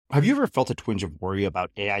Have you ever felt a twinge of worry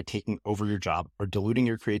about AI taking over your job or diluting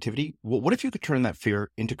your creativity? Well, what if you could turn that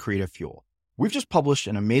fear into creative fuel? We've just published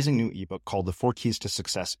an amazing new ebook called The 4 Keys to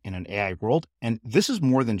Success in an AI World, and this is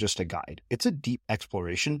more than just a guide. It's a deep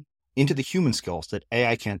exploration into the human skills that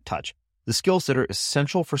AI can't touch, the skills that are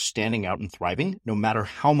essential for standing out and thriving, no matter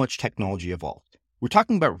how much technology evolves. We're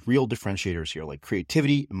talking about real differentiators here, like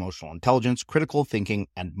creativity, emotional intelligence, critical thinking,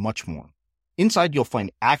 and much more. Inside, you'll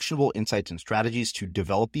find actionable insights and strategies to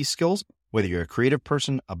develop these skills, whether you're a creative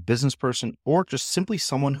person, a business person, or just simply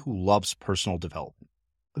someone who loves personal development.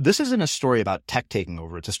 This isn't a story about tech taking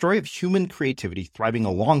over. It's a story of human creativity thriving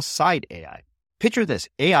alongside AI. Picture this,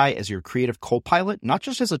 AI as your creative co-pilot, not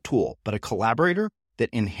just as a tool, but a collaborator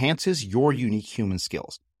that enhances your unique human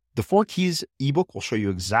skills. The 4 Keys ebook will show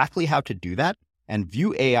you exactly how to do that and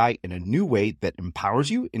view AI in a new way that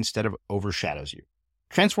empowers you instead of overshadows you.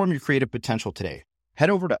 Transform your creative potential today. Head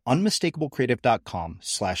over to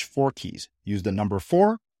unmistakablecreative.com/4keys. Use the number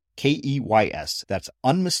 4, KEYS. That's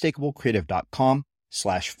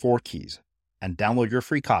unmistakablecreative.com/4keys and download your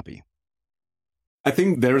free copy. I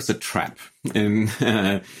think there is a trap in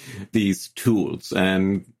these tools,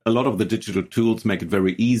 and a lot of the digital tools make it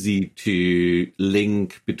very easy to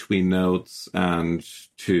link between nodes and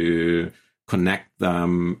to connect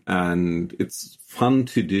them, and it's fun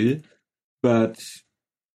to do. But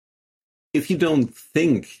if you don't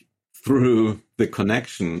think through the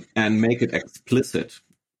connection and make it explicit,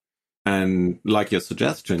 and like your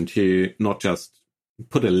suggestion, to not just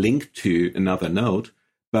put a link to another node,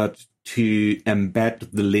 but to embed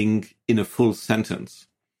the link in a full sentence,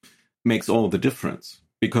 makes all the difference.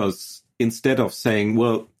 Because instead of saying,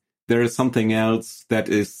 well, there is something else that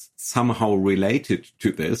is somehow related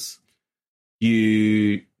to this,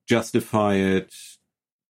 you justify it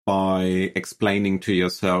by explaining to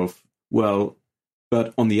yourself, well,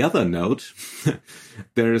 but on the other note,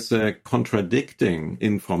 there is a contradicting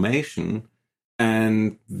information,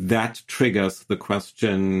 and that triggers the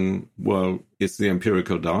question, well, is the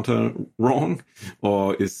empirical data wrong?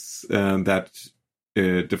 Or is that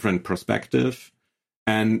a different perspective?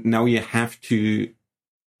 And now you have to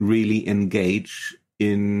really engage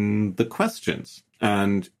in the questions.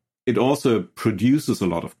 And it also produces a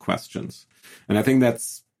lot of questions. And I think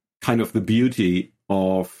that's kind of the beauty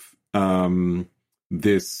of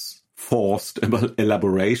this forced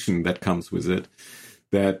elaboration that comes with it,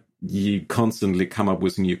 that you constantly come up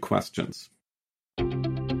with new questions.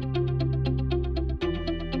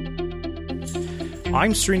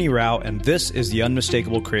 I'm Srini Rao, and this is the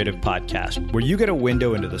Unmistakable Creative Podcast, where you get a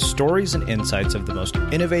window into the stories and insights of the most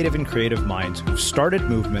innovative and creative minds who've started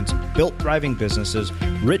movements, built thriving businesses,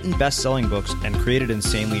 written best-selling books, and created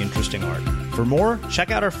insanely interesting art. For more,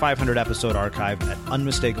 check out our 500-episode archive at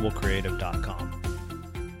unmistakablecreative.com.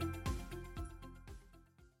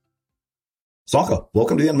 Sönke,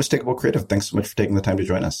 welcome to the Unmistakable Creative. Thanks so much for taking the time to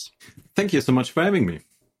join us. Thank you so much for having me.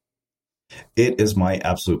 It is my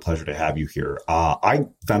absolute pleasure to have you here. I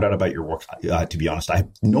found out about your work. To be honest, I have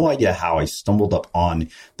no idea how I stumbled up on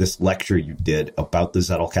this lecture you did about the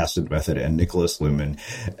Zettelkasten method and Nicholas Luhmann.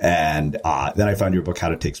 And then I found your book, How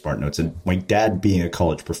to Take Smart Notes. And my dad being a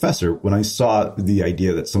college professor, when I saw the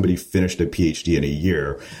idea that somebody finished a PhD in a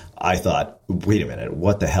year, I thought, wait a minute,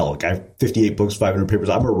 what the hell? Like, I have 58 books, 500 papers.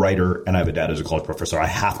 I'm a writer, and I have a dad as a college professor. I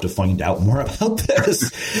have to find out more about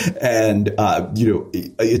this. And,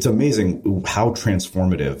 it's amazing how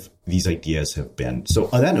transformative these ideas have been. So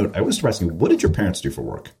on that note, I was asking, what did your parents do for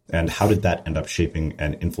work? And how did that end up shaping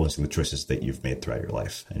and influencing the choices that you've made throughout your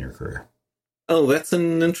life and your career? Oh, that's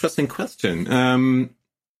an interesting question.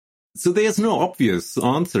 So there's no obvious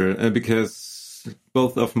answer because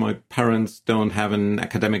both of my parents don't have an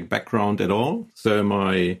academic background at all. So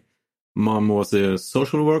my mom was a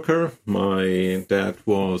social worker. My dad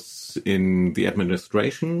was in the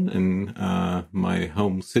administration in my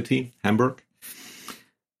home city, Hamburg.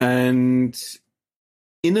 And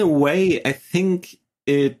in a way, I think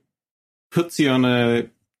it puts you on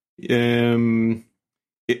in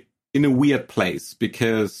a weird place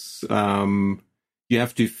because you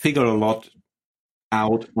have to figure a lot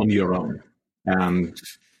out on your own. And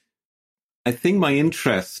I think my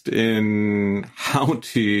interest in how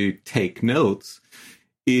to take notes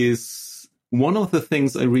is one of the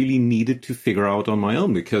things I really needed to figure out on my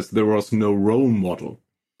own because there was no role model.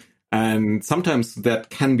 And sometimes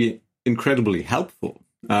that can be incredibly helpful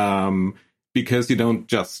because you don't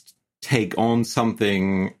just take on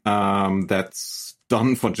something that's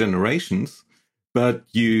done for generations, but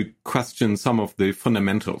you question some of the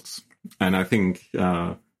fundamentals. And I think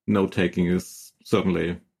note-taking is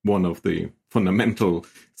certainly one of the fundamental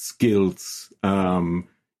skills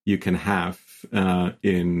you can have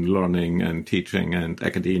in learning and teaching and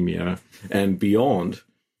academia and beyond.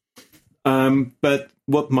 But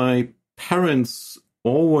what my parents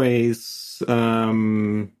always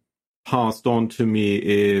passed on to me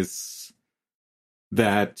is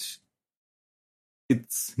that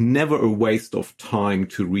it's never a waste of time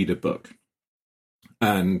to read a book.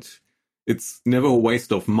 And it's never a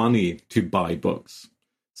waste of money to buy books.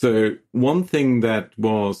 So one thing that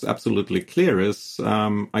was absolutely clear is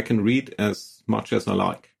I can read as much as I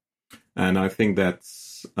like. And I think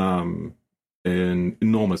that's an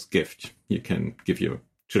enormous gift you can give your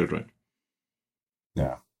children.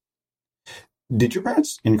 Yeah. Did your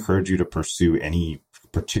parents encourage you to pursue any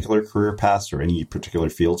particular career paths or any particular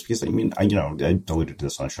fields? Because, I mean, I alluded to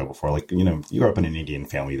this on the show before. Like, you grew up in an Indian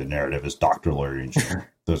family. The narrative is doctor, lawyer, engineer.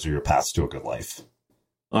 Those are your paths to a good life.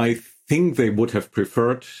 I think they would have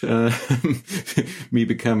preferred me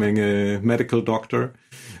becoming a medical doctor,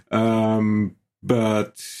 and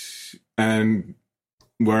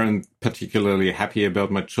weren't particularly happy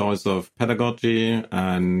about my choice of pedagogy.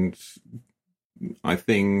 And I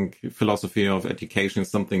think philosophy of education is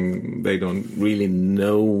something they don't really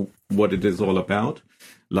know what it is all about,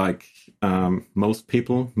 like most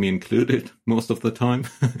people, me included, most of the time.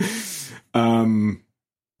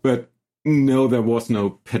 But no, there was no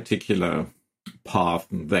particular path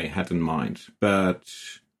they had in mind, but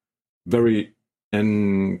very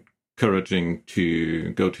encouraging to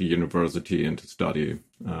go to university and to study.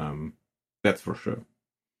 That's for sure.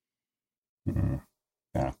 Mm-hmm.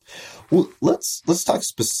 Yeah. Well, let's talk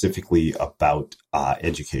specifically about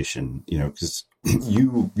education, because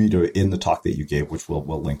you in the talk that you gave, which we'll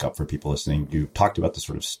link up for people listening, you talked about the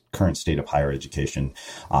sort of current state of higher education.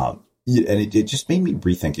 And it just made me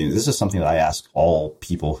rethink. This is something that I ask all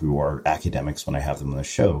people who are academics when I have them on the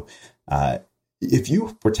show. If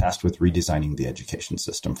you were tasked with redesigning the education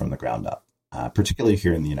system from the ground up, particularly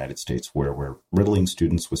here in the United States, where we're riddling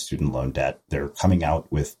students with student loan debt, they're coming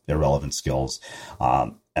out with irrelevant skills,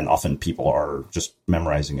 and often people are just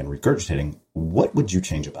memorizing and regurgitating, what would you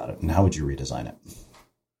change about it, and how would you redesign it?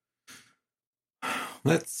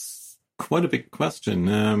 That's quite a big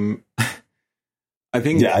question. I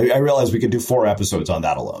think. Yeah, I realize we could do 4 episodes on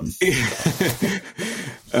that alone.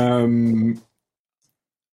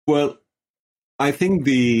 Well, I think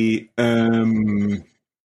the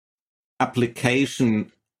application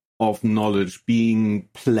of knowledge, being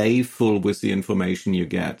playful with the information you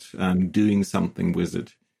get and doing something with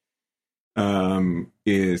it,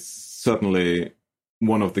 is certainly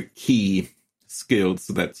one of the key skills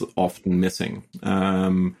that's often missing.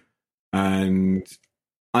 And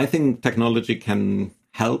I think technology can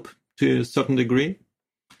help to a certain degree.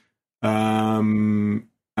 And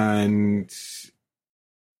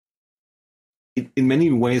in many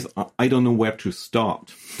ways, I don't know where to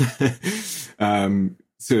start.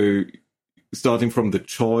 So starting from the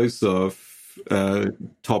choice of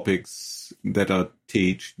topics that are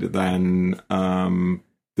taught, then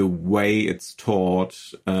the way it's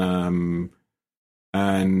taught, and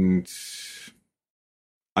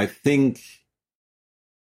I think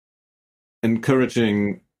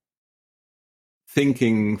encouraging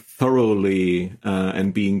thinking thoroughly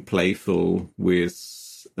and being playful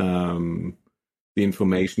with the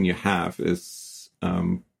information you have is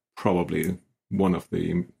probably one of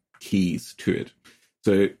the keys to it.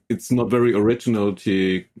 So it's not very original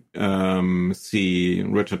to see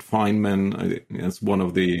Richard Feynman as one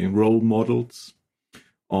of the role models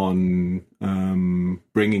on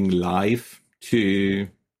bringing life to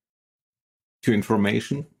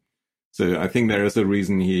information. So I think there is a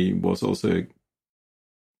reason he was also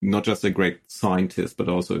not just a great scientist, but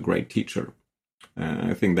also a great teacher.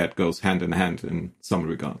 I think that goes hand in hand in some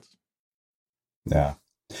regards. Yeah.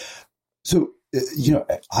 So, as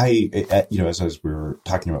we were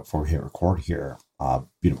talking about before we hit record here, my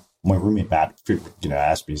roommate Matt,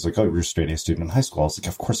 asked me, he's like, "Oh, you're a straight A student in high school." I was like,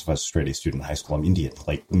 "Of course, if I was a straight A student in high school, I'm Indian.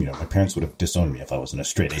 Like, my parents would have disowned me if I wasn't a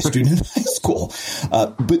straight A student in high school."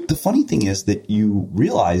 But the funny thing is that you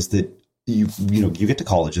realize that you get to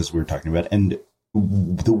college, as we were talking about, and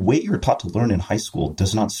the way you're taught to learn in high school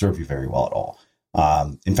does not serve you very well at all.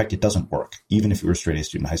 In fact, it doesn't work. Even if you were a straight A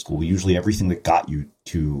student in high school, usually everything that got you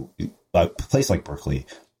to a place like Berkeley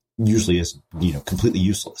usually is, completely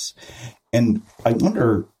useless. And I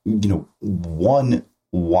wonder, one,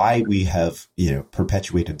 why we have,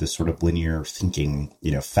 perpetuated this sort of linear thinking,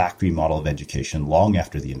 factory model of education long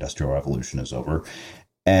after the Industrial Revolution is over.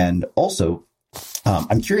 And also,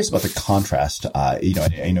 I'm curious about the contrast.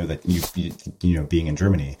 I know that you being in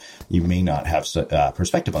Germany, you may not have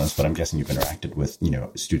perspective on this, but I'm guessing you've interacted with,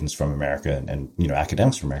 students from America and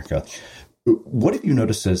academics from America. What have you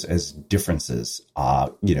noticed as differences,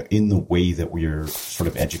 in the way that we're sort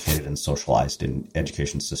of educated and socialized in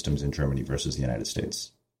education systems in Germany versus the United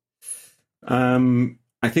States?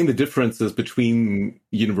 I think the differences between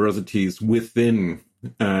universities within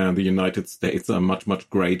the United States are much, much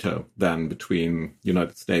greater than between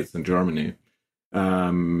United States and Germany.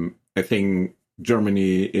 I think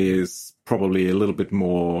Germany is probably a little bit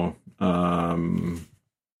more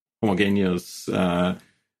homogeneous,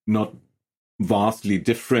 not vastly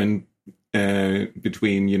different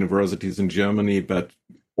between universities in Germany, but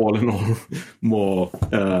all in all more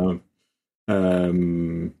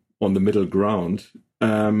on the middle ground.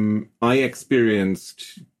 I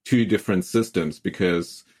experienced two different systems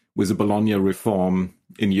because with the Bologna reform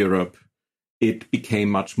in Europe, it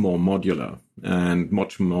became much more modular and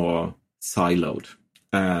much more siloed.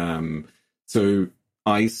 So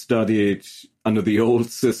I studied under the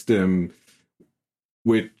old system,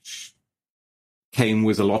 which came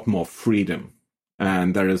with a lot more freedom.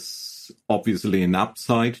 And there is obviously an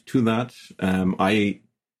upside to that. I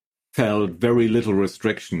felt very little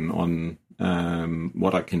restriction on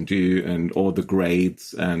what I can do, and all the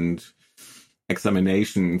grades and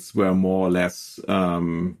examinations were more or less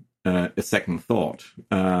a second thought.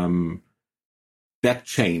 That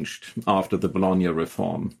changed after the Bologna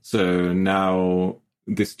reform. So now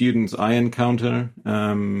the students I encounter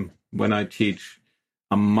when I teach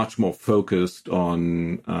are much more focused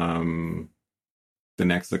on the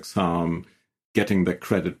next exam, getting the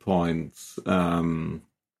credit points,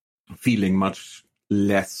 feeling much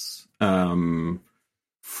less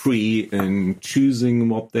free in choosing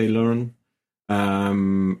what they learn.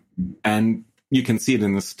 And you can see it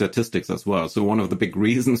in the statistics as well. So one of the big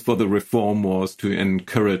reasons for the reform was to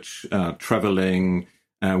encourage traveling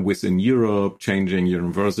within Europe, changing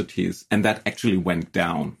universities. And that actually went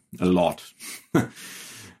down a lot.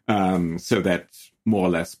 So that more or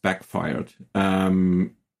less backfired.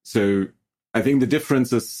 So I think the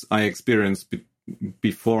differences I experienced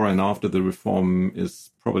before and after the reform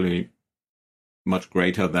is probably much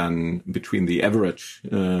greater than between the average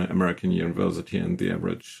American university and the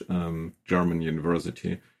average German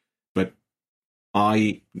university. But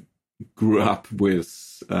I grew up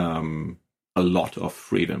with a lot of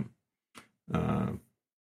freedom.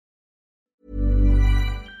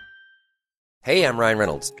 Hey, I'm Ryan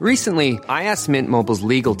Reynolds. Recently, I asked Mint Mobile's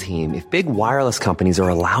legal team if big wireless companies are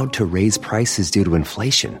allowed to raise prices due to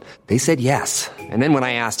inflation. They said yes. And then when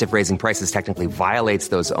I asked if raising prices technically violates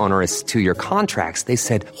those onerous 2-year contracts, they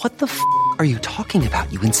said, "What the f*** are you talking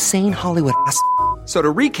about, you insane Hollywood ass?" So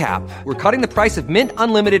to recap, we're cutting the price of Mint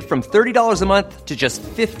Unlimited from $30 a month to just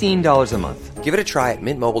 $15 a month. Give it a try at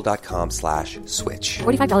mintmobile.com/switch.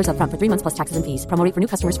 $45 up front for 3 months plus taxes and fees. Promo rate for new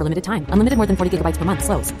customers for limited time. Unlimited more than 40 gigabytes per month.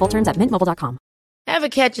 Slows full terms at mintmobile.com. Ever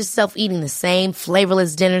catch yourself eating the same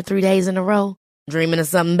flavorless dinner 3 days in a row? Dreaming of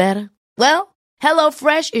something better? Well,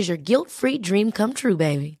 HelloFresh is your guilt-free dream come true,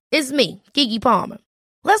 baby. It's me, Keke Palmer.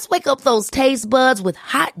 Let's wake up those taste buds with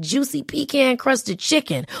hot, juicy pecan-crusted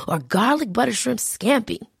chicken or garlic butter shrimp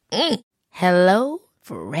scampi. Hello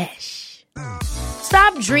Fresh.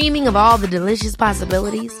 Stop dreaming of all the delicious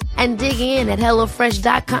possibilities and dig in at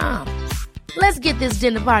HelloFresh.com. Let's get this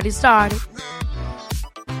dinner party started.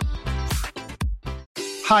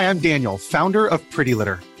 Hi, I'm Daniel, founder of Pretty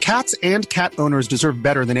Litter. Cats and cat owners deserve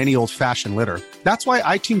better than any old-fashioned litter. That's why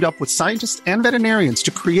I teamed up with scientists and veterinarians to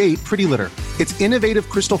create Pretty Litter. Its innovative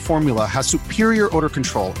crystal formula has superior odor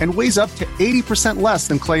control and weighs up to 80% less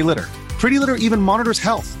than clay litter. Pretty Litter even monitors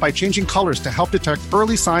health by changing colors to help detect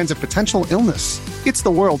early signs of potential illness. It's the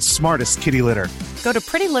world's smartest kitty litter. Go to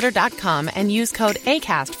prettylitter.com and use code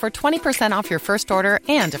ACAST for 20% off your first order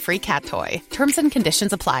and a free cat toy. Terms and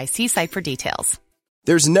conditions apply. See site for details.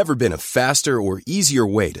 There's never been a faster or easier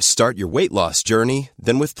way to start your weight loss journey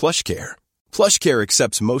than with PlushCare. PlushCare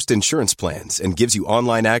accepts most insurance plans and gives you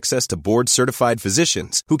online access to board-certified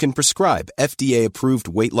physicians who can prescribe FDA-approved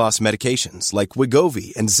weight loss medications like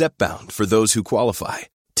Wegovy and Zepbound for those who qualify.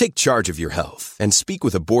 Take charge of your health and speak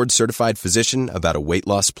with a board-certified physician about a weight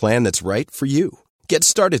loss plan that's right for you. Get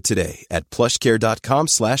started today at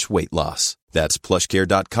plushcare.com/weight loss. That's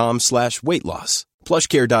plushcare.com/weight loss.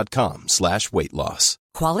 plushcare.com/weight loss.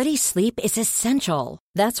 Quality sleep is essential.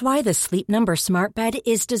 That's why the Sleep Number Smart Bed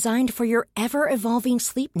is designed for your ever-evolving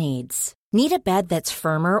sleep needs. Need a bed that's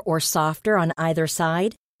firmer or softer on either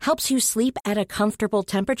side? Helps you sleep at a comfortable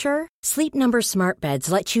temperature? Sleep Number Smart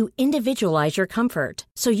Beds let you individualize your comfort,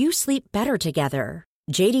 so you sleep better together.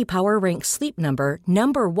 J.D. Power ranks Sleep Number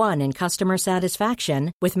number 1 in customer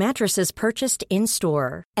satisfaction with mattresses purchased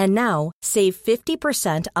in-store. And now, save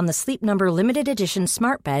 50% on the Sleep Number Limited Edition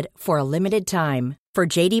Smart Bed for a limited time. For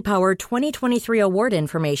JD Power 2023 award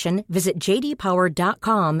information, visit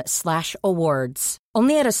jdpower.com/awards.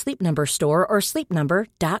 Only at a Sleep Number store or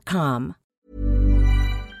sleepnumber.com.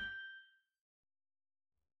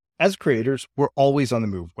 As creators, we're always on the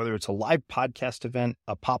move. Whether it's a live podcast event,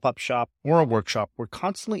 a pop-up shop, or a workshop, we're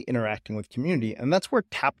constantly interacting with community, and that's where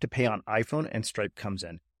Tap to Pay on iPhone and Stripe comes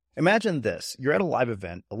in. Imagine this. You're at a live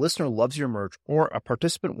event, a listener loves your merch, or a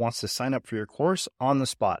participant wants to sign up for your course on the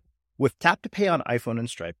spot. With Tap to Pay on iPhone and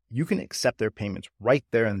Stripe, you can accept their payments right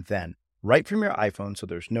there and then, right from your iPhone, so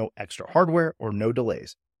there's no extra hardware or no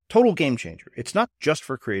delays. Total game changer. It's not just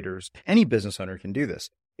for creators. Any business owner can do this.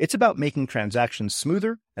 It's about making transactions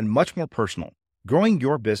smoother and much more personal, growing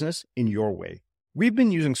your business in your way. We've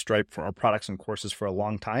been using Stripe for our products and courses for a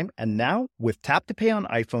long time, and now with Tap to Pay on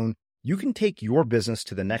iPhone, you can take your business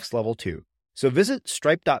to the next level too. So visit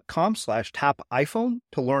stripe.com/tapiphone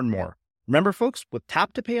to learn more. Remember, folks, with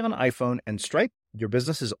Tap to Pay on iPhone and Stripe, your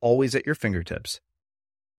business is always at your fingertips.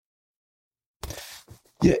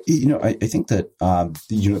 Yeah, I think that,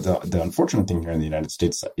 the unfortunate thing here in the United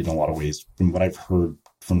States, in a lot of ways, from what I've heard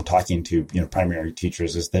from talking to, primary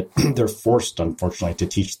teachers, is that they're forced, unfortunately, to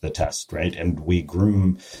teach the test, right? And we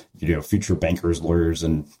groom, future bankers, lawyers,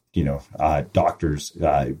 and, doctors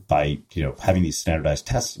by, having these standardized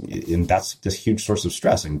tests. And that's this huge source of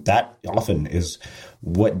stress. And that often is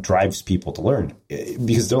what drives people to learn.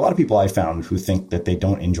 Because there are a lot of people I found who think that they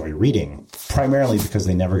don't enjoy reading, primarily because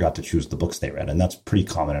they never got to choose the books they read. And that's pretty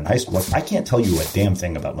common in high school. Like, I can't tell you a damn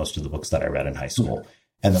thing about most of the books that I read in high school.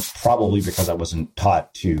 And that's probably because I wasn't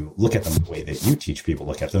taught to look at them the way that you teach people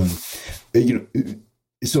to look at them.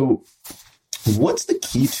 So what's the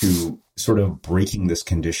key to sort of breaking this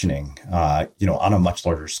conditioning, on a much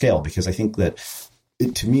larger scale? Because I think that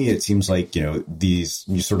to me, it seems like, these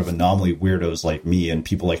sort of anomaly weirdos like me and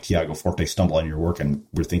people like Tiago Forte stumble on your work and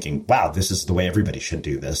we're thinking, wow, this is the way everybody should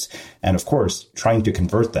do this. And of course, trying to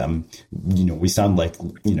convert them, we sound like,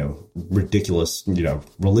 ridiculous,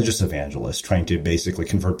 religious evangelists trying to basically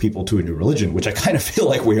convert people to a new religion, which I kind of feel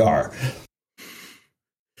like we are.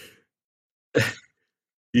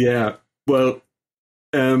 Yeah, well,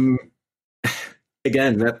 again,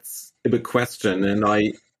 that's a big question. And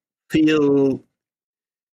I feel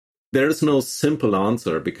there is no simple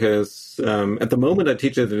answer because at the moment I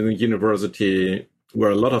teach at a university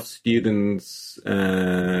where a lot of students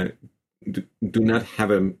do not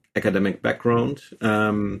have an academic background,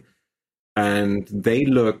 and they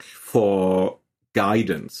look for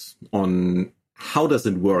guidance on how does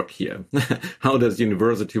it work here? How does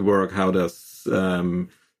university work? How does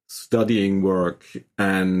studying work?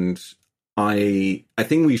 And I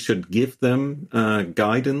think we should give them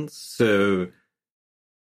guidance so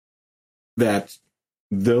that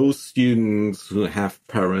those students who have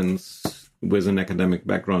parents with an academic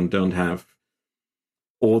background don't have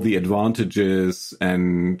all the advantages,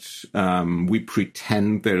 and we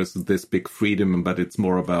pretend there's this big freedom, but it's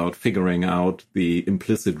more about figuring out the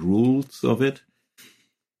implicit rules of it.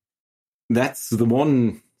 That's the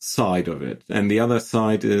one side of it. And the other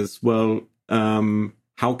side is, well,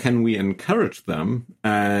 how can we encourage them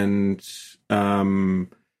and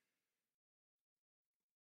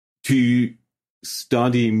to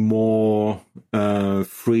study more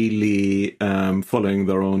freely, following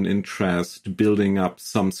their own interest, building up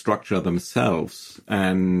some structure themselves,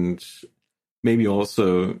 and maybe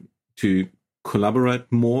also to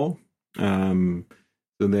collaborate more. So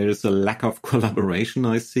there is a lack of collaboration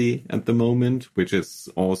I see at the moment, which is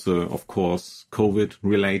also, of course, COVID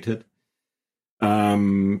related.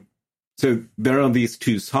 So there are these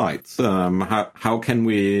two sides. How can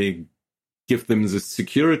we give them the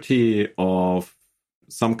security of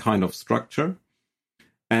some kind of structure,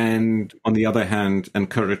 and on the other hand,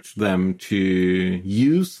 encourage them to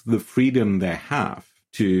use the freedom they have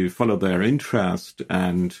to follow their interest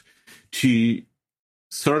and to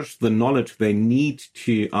search the knowledge they need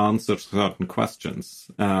to answer certain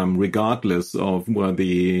questions, regardless of where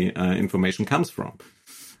the information comes from.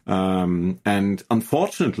 And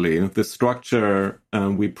unfortunately, the structure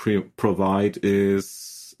we provide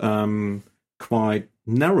is quite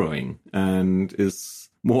narrowing and is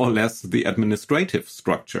more or less the administrative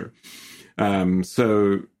structure.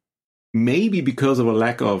 So maybe because of a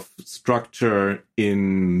lack of structure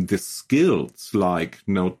in the skills like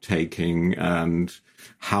note-taking and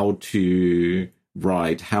how to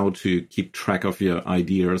write, how to keep track of your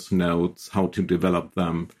ideas, notes, how to develop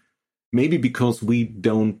them, maybe because we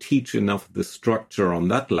don't teach enough the structure on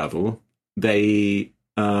that level, they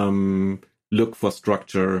look for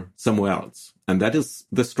structure somewhere else. And that is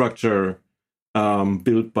the structure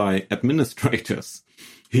built by administrators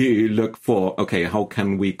who look for, okay, how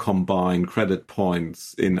can we combine credit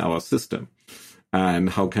points in our system? And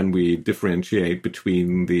how can we differentiate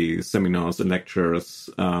between the seminars and lectures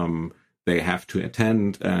they have to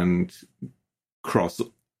attend and cross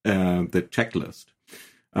the checklist?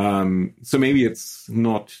 So maybe it's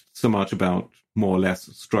not so much about more or less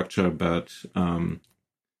structure, but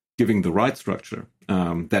giving the right structure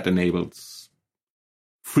that enables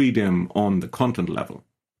freedom on the content level.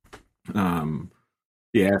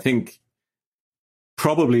 I think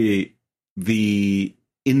probably the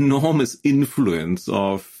enormous influence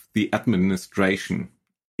of the administration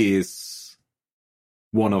is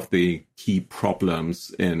one of the key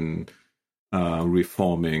problems in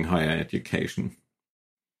reforming higher education.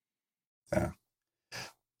 Yeah.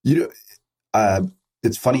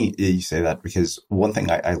 It's funny you say that, because one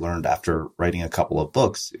thing I learned after writing a couple of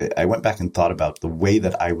books, I went back and thought about the way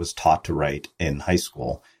that I was taught to write in high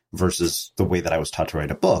school versus the way that I was taught to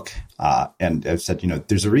write a book. And I've said,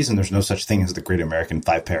 there's a reason there's no such thing as the great American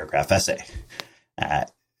 5-paragraph essay.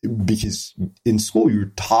 Because in school,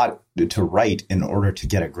 you're taught to write in order to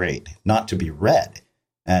get a grade, not to be read.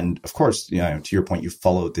 And of course, to your point, you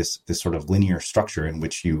follow this sort of linear structure in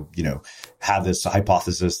which you have this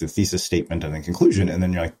hypothesis, the thesis statement, and the conclusion. And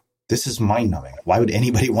then you're like, this is mind-numbing. Why would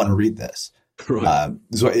anybody want to read this? Right.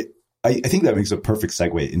 I think that makes a perfect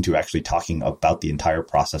segue into actually talking about the entire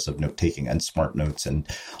process of note-taking and smart notes and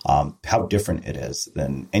how different it is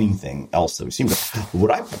than anything else that we've seen. But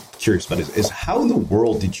what I'm curious about is how in the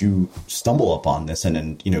world did you stumble upon this?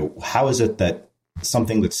 And how is it that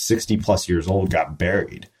something that's 60 plus years old got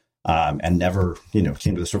buried and never,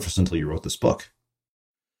 came to the surface until you wrote this book?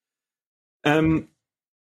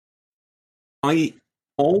 I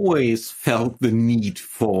always felt the need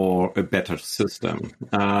for a better system,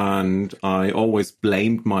 and I always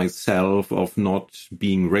blamed myself of not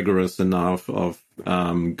being rigorous enough, of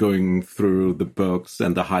going through the books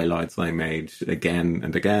and the highlights I made again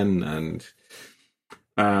and again. And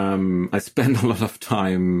I spent a lot of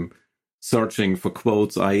time searching for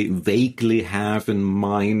quotes I vaguely have in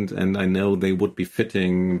mind, and I know they would be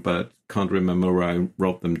fitting, but can't remember where I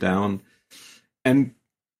wrote them down. And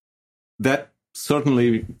that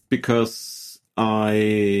certainly because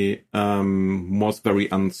I was very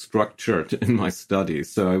unstructured in my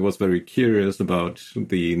studies. So I was very curious about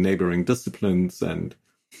the neighboring disciplines and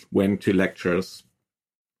went to lectures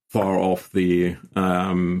far off the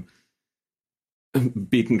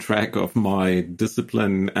beaten track of my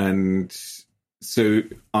discipline. And so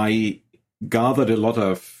I gathered a lot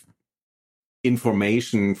of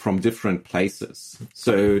information from different places.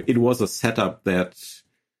 So it was a setup that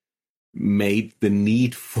made the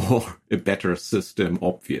need for a better system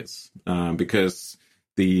obvious, because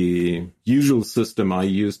the usual system I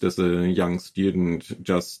used as a young student,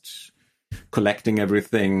 just collecting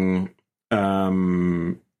everything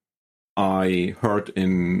I heard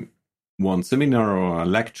in one seminar or a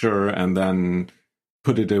lecture and then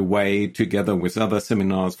put it away together with other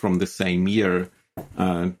seminars from the same year,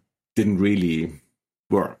 didn't really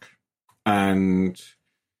work. And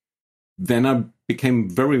then I became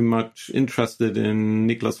very much interested in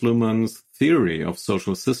Niklas Luhmann's theory of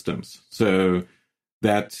social systems. So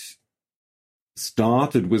that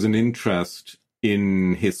started with an interest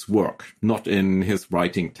in his work, not in his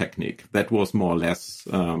writing technique. That was more or less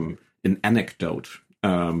an anecdote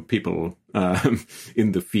people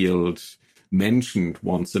in the field mentioned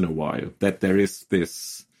once in a while, that there is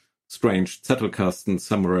this strange Zettelkasten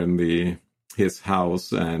somewhere in his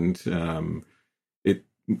house, and it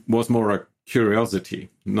was more a curiosity,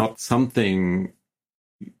 not something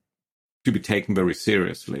to be taken very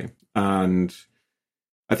seriously. And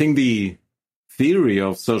I think the theory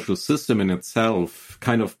of social system in itself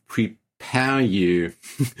kind of prepare you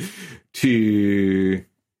to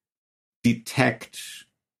detect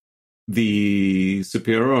the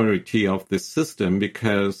superiority of this system,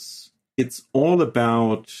 because it's all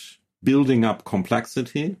about building up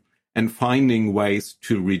complexity and finding ways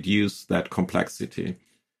to reduce that complexity.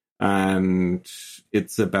 And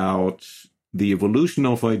it's about the evolution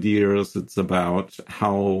of ideas. It's about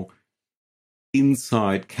how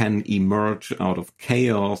insight can emerge out of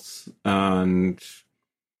chaos. And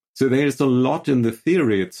so there's a lot in the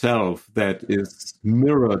theory itself that is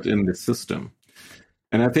mirrored in the system.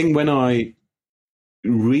 And I think when I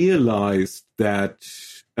realized that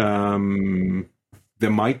there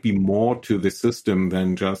might be more to the system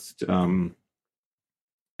than just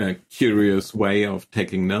a curious way of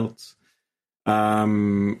taking notes,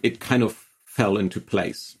 it kind of fell into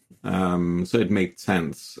place. So it made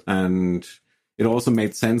sense. And it also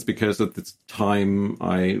made sense because at this time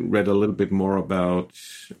I read a little bit more about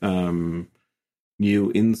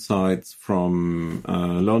new insights from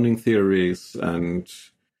learning theories and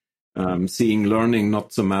seeing learning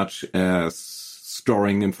not so much as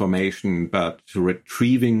storing information, but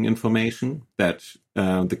retrieving information. That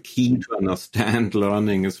the key to understand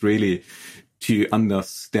learning is really to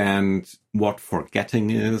understand what forgetting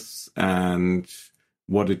is and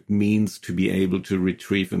what it means to be able to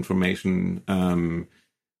retrieve information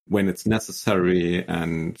when it's necessary,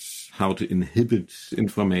 and how to inhibit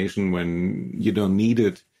information when you don't need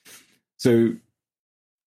it. So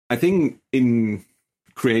I think in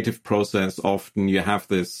creative process, often you have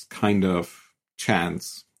this kind of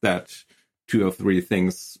chance that 2 or 3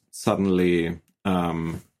 things suddenly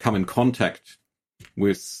come in contact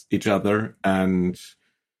with each other, and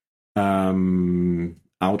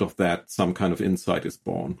out of that, some kind of insight is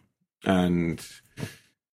born. And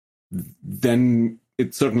then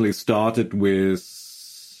it certainly started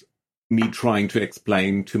with me trying to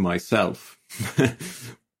explain to myself,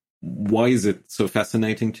 why is it so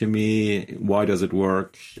fascinating to me? Why does it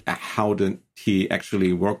work? How did he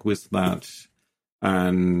actually work with that?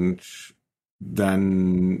 And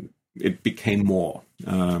then it became more.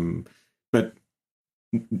 But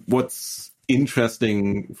what's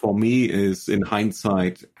interesting for me is, in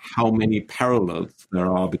hindsight, how many parallels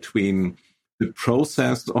there are between the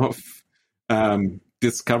process of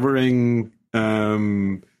discovering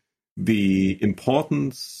the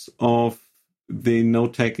importance of the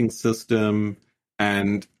note-taking system,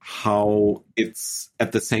 and how it's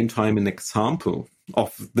at the same time an example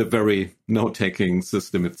of the very note-taking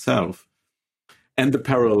system itself, and the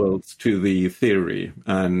parallels to the theory.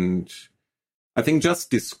 And I think just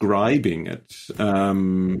describing it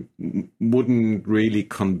wouldn't really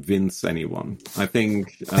convince anyone. I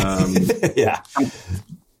think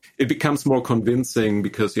it becomes more convincing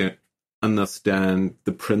because you understand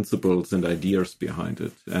the principles and ideas behind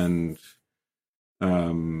it. And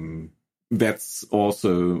that's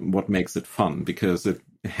also what makes it fun, because it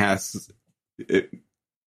has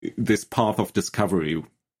this path of discovery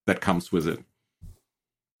that comes with it.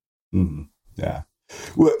 Mm-hmm. Yeah.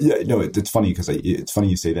 Well, yeah, no, it's funny because it's funny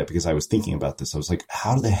you say that, because I was thinking about this. I was like,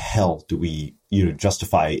 how the hell do we,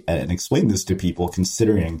 justify and explain this to people,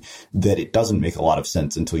 considering that it doesn't make a lot of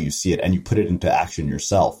sense until you see it and you put it into action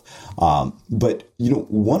yourself. But,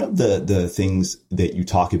 one of the things that you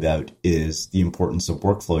talk about is the importance of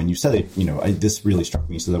workflow. And you said it, this really struck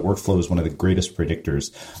me. So that workflow is one of the greatest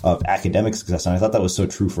predictors of academic success. And I thought that was so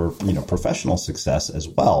true for, professional success as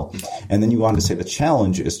well. And then you go on to say the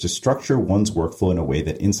challenge is to structure one's workflow in a way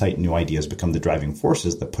that insight and new ideas become the driving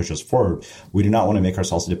forces that push us forward. We do not want to make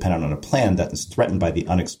ourselves dependent on a plan that is threatened by the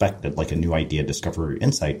unexpected, like a new idea, discovery, or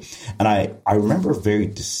insight. And I remember very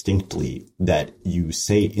distinctly that you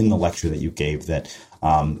say in the lecture that you gave that,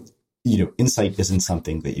 insight isn't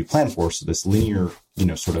something that you plan for. So this linear,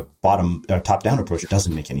 sort of top down approach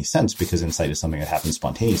doesn't make any sense, because insight is something that happens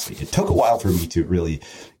spontaneously. It took a while for me to really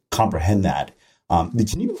comprehend that.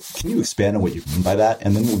 Can you expand on what you mean by that?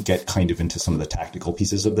 And then we'll get kind of into some of the tactical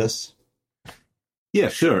pieces of this. Yeah,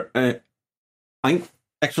 sure. I'm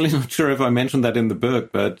actually not sure if I mentioned that in the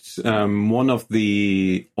book, but one of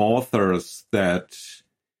the authors that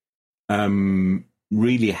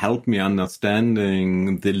really helped me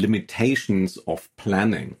understanding the limitations of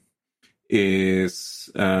planning is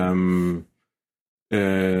a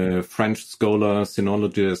French scholar,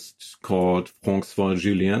 sinologist called François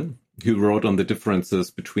Julien, who wrote on the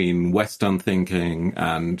differences between Western thinking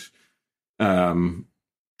and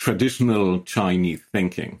traditional Chinese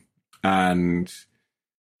thinking. And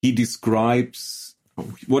he describes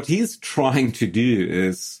what he's trying to do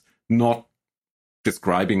is not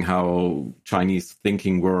describing how Chinese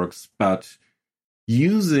thinking works, but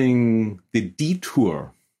using the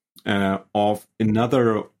detour of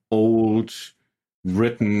another old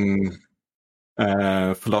written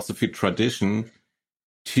philosophy tradition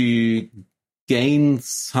to gain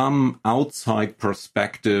some outside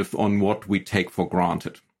perspective on what we take for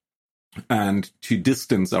granted, and to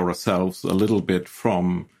distance ourselves a little bit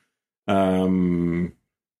from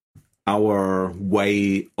our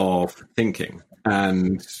way of thinking.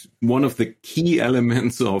 And one of the key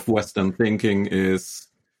elements of Western thinking is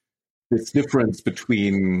this difference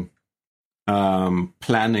between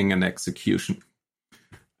planning and execution.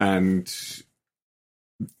 And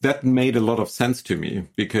that made a lot of sense to me,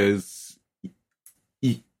 because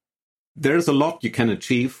there's a lot you can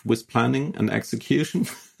achieve with planning and execution.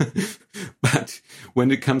 But when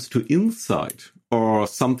it comes to insight, or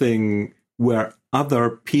something where other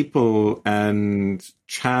people and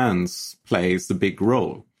chance plays a big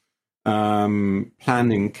role,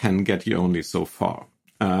 planning can get you only so far.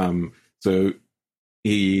 So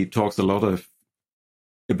he talks a lot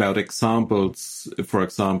about examples, for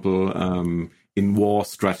example, in war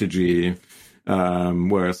strategy,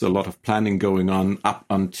 where there's a lot of planning going on up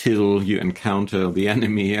until you encounter the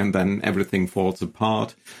enemy and then everything falls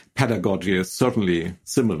apart. Pedagogy is certainly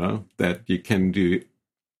similar, that you can do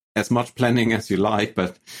as much planning as you like,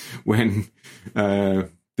 but when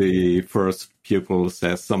the first pupil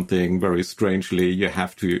says something very strangely, you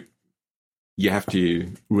have to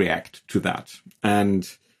react to that. And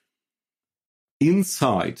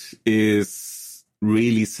insight is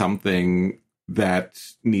really something that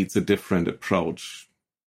needs a different approach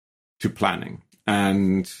to planning.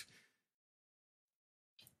 And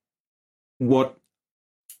what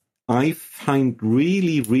I find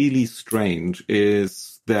really, really strange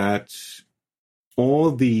is that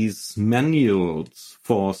all these manuals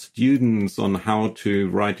for students on how to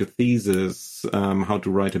write a thesis, how to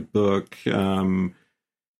write a book,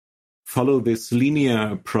 follow this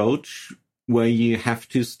linear approach where you have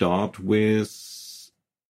to start with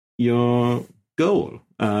your goal,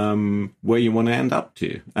 where you want to end up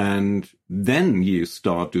to. And then you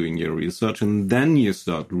start doing your research, and then you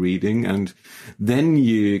start reading, and then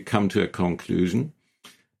you come to a conclusion.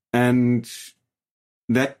 And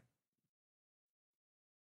that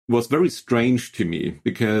was very strange to me,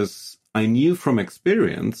 because I knew from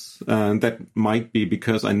experience, that might be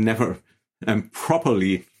because I never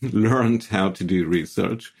properly learned how to do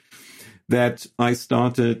research, that I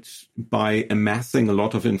started by amassing a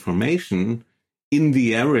lot of information in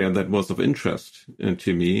the area that was of interest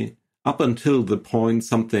to me, up until the point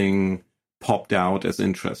something popped out as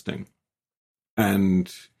interesting.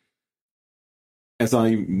 And as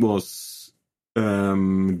I was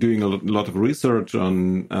doing a lot of research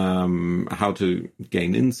on how to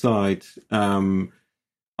gain insight, I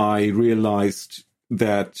realized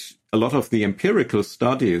that a lot of the empirical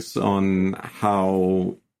studies on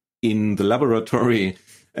how in the laboratory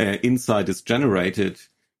insight is generated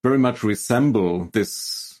very much resemble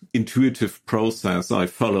this intuitive process I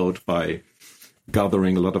followed by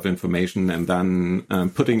gathering a lot of information and then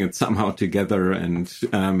putting it somehow together and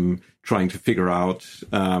trying to figure out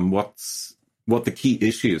what the key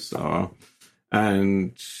issues are,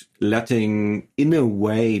 and letting, in a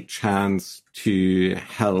way, chance to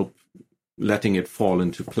help letting it fall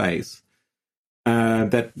into place.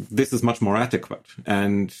 That this is much more adequate,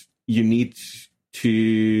 and you need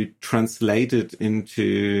to translate it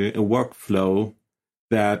into a workflow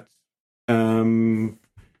that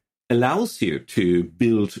allows you to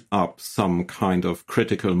build up some kind of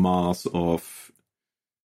critical mass of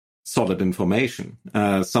solid information,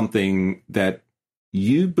 something that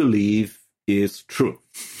you believe is true.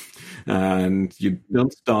 And you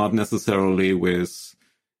don't start necessarily with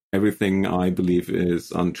everything I believe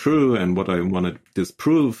is untrue and what I want to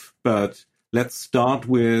disprove, but let's start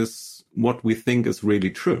with what we think is really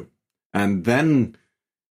true. And then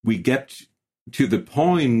we get to the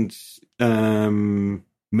point,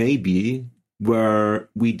 maybe, where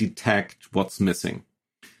we detect what's missing.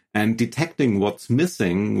 And detecting what's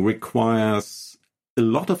missing requires a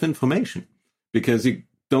lot of information, because you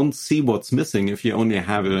don't see what's missing if you only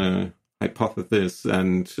have a hypothesis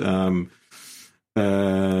and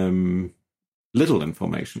little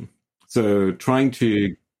information. So trying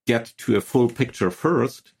to get to a full picture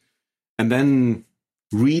first, and then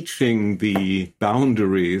reaching the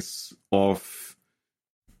boundaries of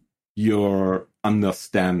your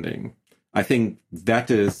understanding. I think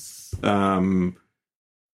that is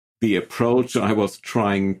the approach I was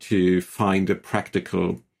trying to find a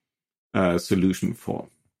practical solution for.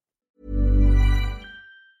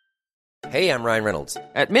 Hey, I'm Ryan Reynolds.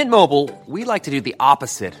 At Mint Mobile, we like to do the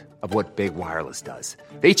opposite of what Big Wireless does.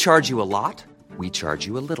 They charge you a lot. We charge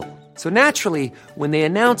you a little. So naturally, when they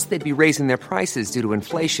announced they'd be raising their prices due to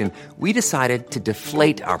inflation, we decided to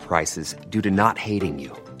deflate our prices due to not hating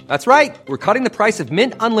you. That's right. We're cutting the price of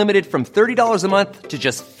Mint Unlimited from $30 a month to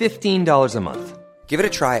just $15 a month. Give it a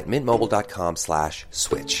try at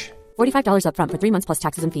mintmobile.com/switch. $45 up front for 3 months plus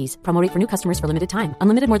taxes and fees. Promo rate for new customers for limited time.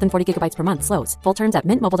 Unlimited more than 40 gigabytes per month. Slows full terms at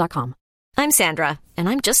mintmobile.com. I'm Sandra, and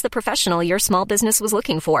I'm just the professional your small business was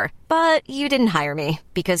looking for. But you didn't hire me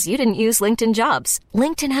because you didn't use LinkedIn Jobs.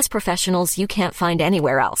 LinkedIn has professionals you can't find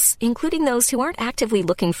anywhere else, including those who aren't actively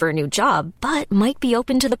looking for a new job, but might be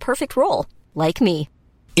open to the perfect role, like me.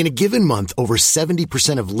 In a given month, over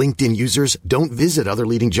 70% of LinkedIn users don't visit other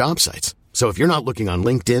leading job sites. So if you're not looking on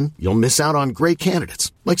LinkedIn, you'll miss out on great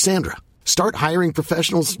candidates like Sandra. Start hiring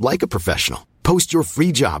professionals like a professional. Post your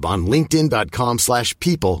free job on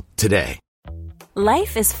linkedin.com/people today.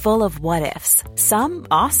 Life is full of what-ifs. Some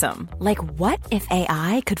awesome, like what if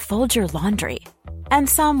AI could fold your laundry? And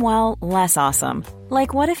some, well, less awesome,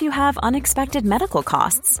 like what if you have unexpected medical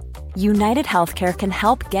costs? United Healthcare can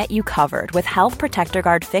help get you covered with Health Protector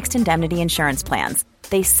Guard fixed indemnity insurance plans.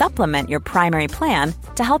 They supplement your primary plan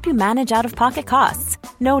to help you manage out-of-pocket costs.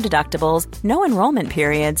 No deductibles, no enrollment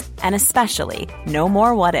periods, and especially no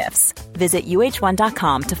more what-ifs. Visit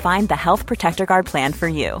uh1.com to find the Health Protector Guard plan for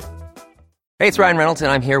you. Hey, it's Ryan Reynolds,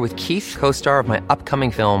 and I'm here with Keith, co-star of my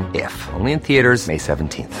upcoming film, If, only in theaters May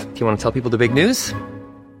 17th. Do you want to tell people the big news?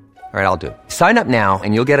 All right, I'll do it. Sign up now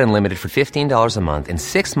and you'll get unlimited for $15 a month and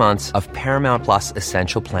 6 months of Paramount Plus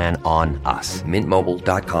Essential Plan on us.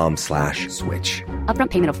 MintMobile.com/switch.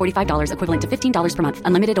 Upfront payment of $45 equivalent to $15 per month.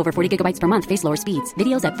 Unlimited over 40 gigabytes per month. Face lower speeds.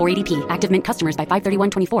 Videos at 480p. Active Mint customers by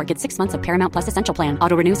 531.24 get 6 months of Paramount Plus Essential Plan.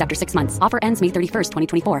 Auto renews after 6 months. Offer ends May 31st,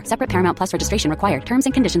 2024. Separate Paramount Plus registration required. Terms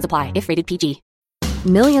and conditions apply if rated PG.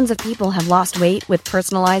 Millions of people have lost weight with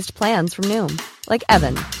personalized plans from Noom. Like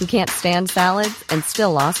Evan, who can't stand salads and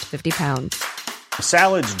still lost 50 pounds.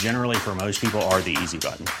 Salads generally for most people are the easy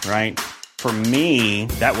button, right? For me,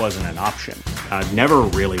 that wasn't an option. I never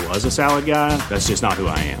really was a salad guy. That's just not who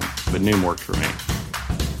I am. But Noom worked for me.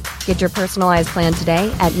 Get your personalized plan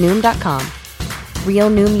today at Noom.com. Real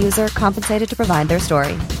Noom user compensated to provide their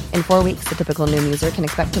story. In 4 weeks, the typical Noom user can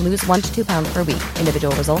expect to lose 1 to 2 pounds per week.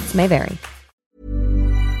 Individual results may vary.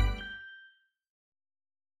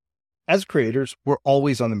 As creators, we're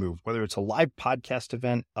always on the move. Whether it's a live podcast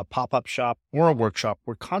event, a pop-up shop, or a workshop,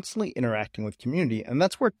 we're constantly interacting with community, and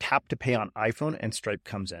that's where Tap to Pay on iPhone and Stripe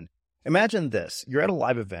comes in. Imagine this. You're at a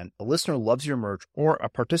live event, a listener loves your merch, or a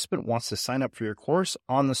participant wants to sign up for your course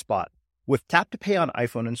on the spot. With Tap to Pay on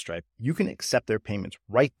iPhone and Stripe, you can accept their payments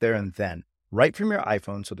right there and then, right from your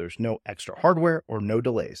iPhone, so there's no extra hardware or no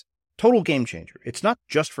delays. Total game changer. It's not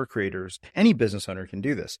just for creators. Any business owner can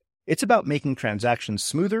do this. It's about making transactions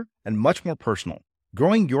smoother and much more personal,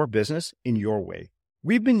 growing your business in your way.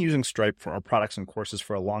 We've been using Stripe for our products and courses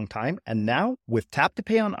for a long time, and now with Tap to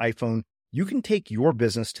Pay on iPhone, you can take your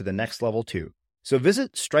business to the next level too. So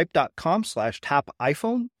visit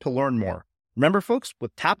stripe.com/tapiphone to learn more. Remember, folks,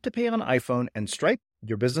 with Tap to Pay on iPhone and Stripe,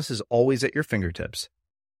 your business is always at your fingertips.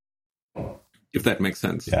 If that makes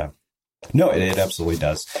sense. Yeah. No, it absolutely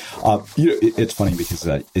does. It's funny because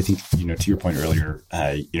I think, to your point earlier,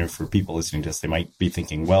 for people listening to this, they might be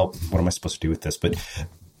thinking, well, what am I supposed to do with this? But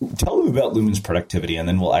tell them about Lumen's productivity, and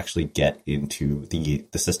then we'll actually get into the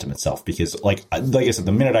system itself. Because like I said,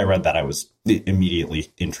 the minute I read that, I was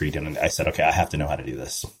immediately intrigued, and I said, okay, I have to know how to do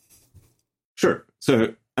this. Sure.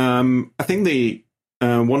 So I think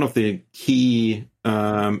one of the key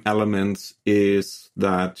elements is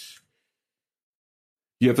that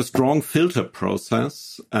you have a strong filter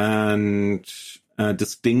process and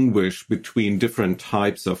distinguish between different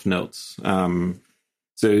types of notes.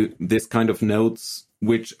 So this kind of notes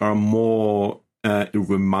which are more a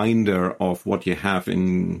reminder of what you have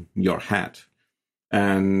in your head.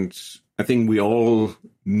 And I think we all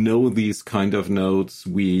know these kind of notes.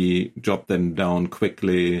 We jot them down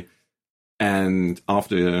quickly. And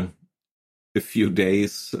after a few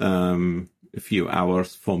days, a few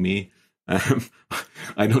hours for me,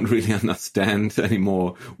 I don't really understand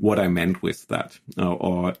anymore what I meant with that,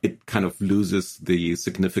 or it kind of loses the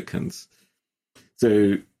significance.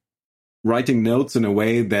 So writing notes in a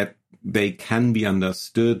way that they can be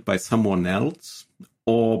understood by someone else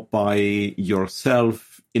or by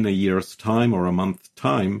yourself in a year's time or a month's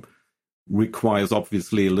time requires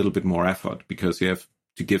obviously a little bit more effort, because you have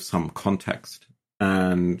to give some context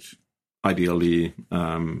and ideally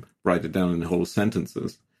write it down in whole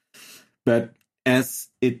sentences. But as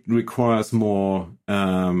it requires more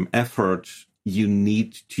effort, you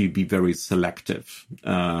need to be very selective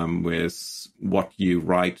with what you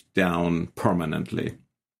write down permanently.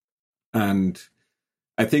 And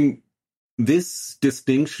I think this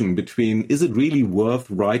distinction between, is it really worth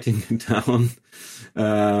writing it down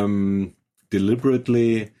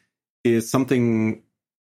deliberately, is something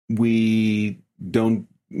we don't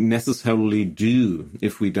necessarily do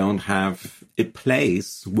if we don't have a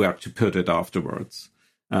place where to put it afterwards.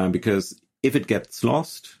 Because if it gets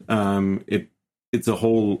lost, it's a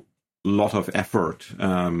whole lot of effort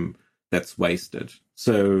that's wasted.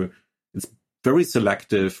 So it's very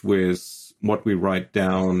selective with what we write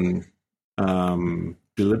down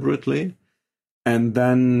deliberately, and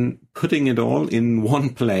then putting it all in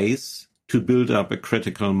one place to build up a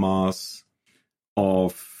critical mass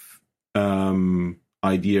of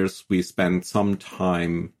ideas we spend some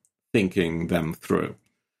time thinking them through.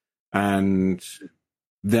 And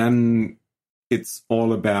then it's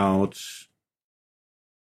all about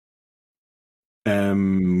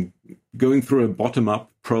going through a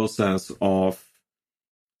bottom-up process of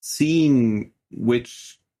seeing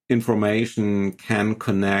which information can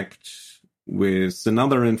connect with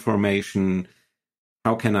another information.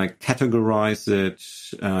 How can I categorize it?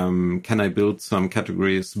 Can I build some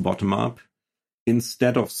categories bottom-up?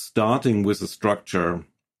 Instead of starting with a structure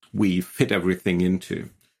we fit everything into.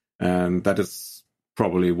 And that is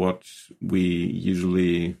probably what we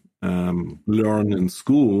usually learn in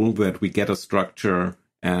school, that we get a structure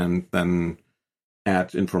and then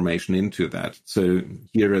add information into that. So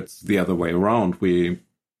here it's the other way around. We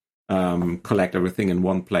collect everything in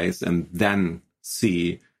one place and then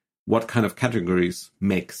see what kind of categories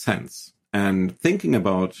make sense. And thinking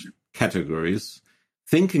about categories,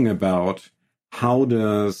 thinking about how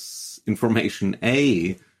does information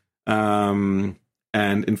A and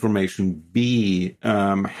information B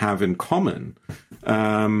have in common,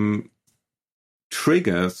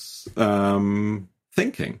 triggers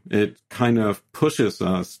thinking. It kind of pushes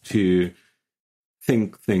us to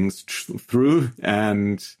think things through.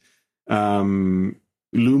 And Luhmann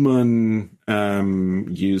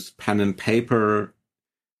used pen and paper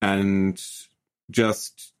and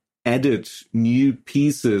just added new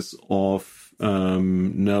pieces of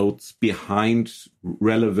notes behind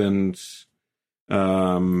relevant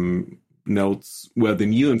notes where the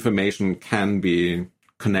new information can be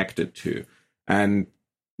connected to. And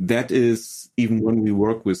that is, even when we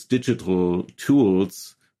work with digital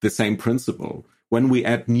tools, the same principle. When we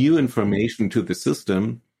add new information to the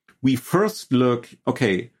system, we first look,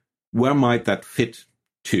 okay, where might that fit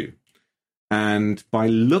to? And by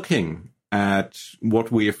looking at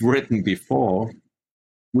what we have written before,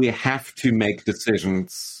 we have to make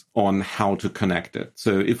decisions on how to connect it.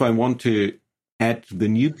 So if I want to add the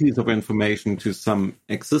new piece of information to some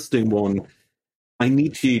existing one, I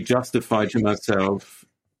need to justify to myself,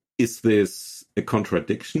 is this a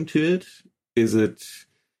contradiction to it? Is it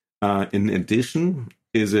in addition?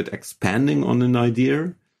 Is it expanding on an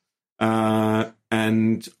idea?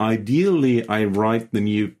 And ideally, I write the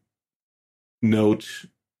new note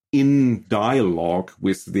in dialogue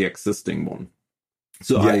with the existing one.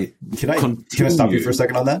 So yeah. Can I stop you for a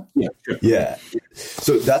second on that? Yeah, sure. Yeah.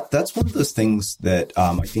 So that's one of those things that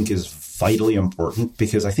I think is vitally important,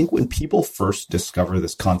 because I think when people first discover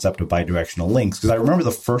this concept of bidirectional links, because I remember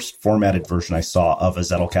the first formatted version I saw of a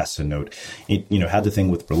Zettelkasten note, it had the thing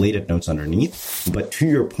with related notes underneath. But to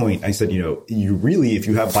your point, I said, you really, if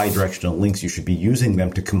you have bidirectional links, you should be using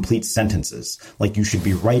them to complete sentences. Like you should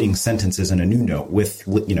be writing sentences in a new note with,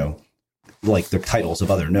 like the titles of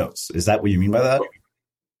other notes. Is that what you mean by that?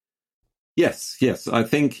 Yes. I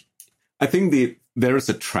think there is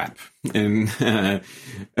a trap in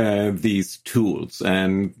these tools,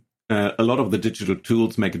 and a lot of the digital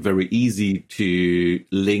tools make it very easy to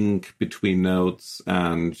link between notes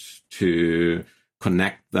and to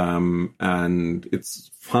connect them, and it's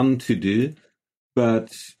fun to do.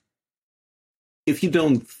 But if you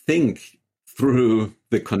don't think through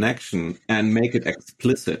the connection and make it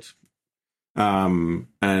explicit, and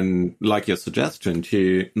like your suggestion,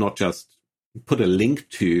 to not just put a link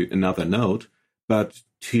to another node, but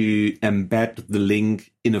to embed the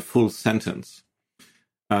link in a full sentence,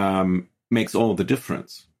 makes all the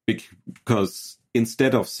difference. Because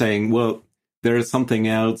instead of saying, well, there is something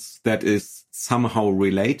else that is somehow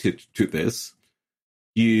related to this,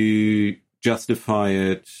 you justify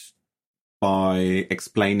it by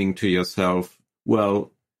explaining to yourself,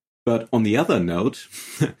 well, but on the other note,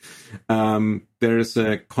 there is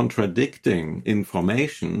a contradicting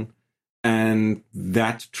information. And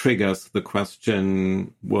that triggers the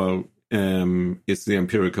question, well, is the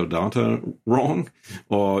empirical data wrong?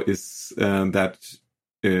 Or is that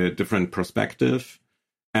a different perspective?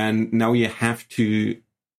 And now you have to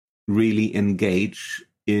really engage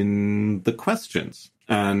in the questions.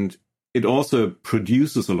 And it also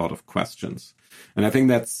produces a lot of questions. And I think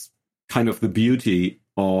that's kind of the beauty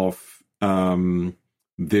of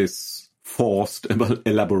this forced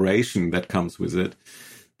elaboration that comes with it,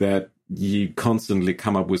 that you constantly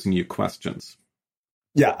come up with new questions.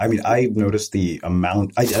 Yeah, I mean, I noticed the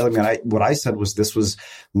amount. What I said was this was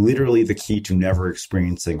literally the key to never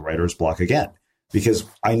experiencing writer's block again. Because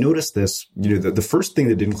I noticed this, the first thing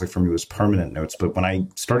that didn't click for me was permanent notes. But when I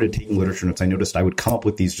started taking literature notes, I noticed I would come up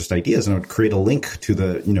with these just ideas and I would create a link to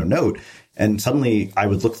the, note. And suddenly I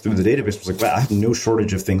would look through the database and was like, wow, I have no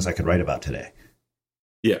shortage of things I could write about today.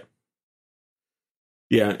 Yeah.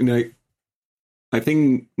 Yeah. I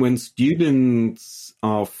think when students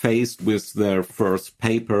are faced with their first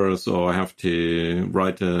papers or have to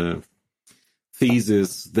write a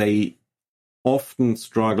thesis, they often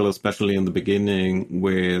struggle, especially in the beginning,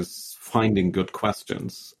 with finding good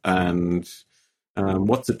questions and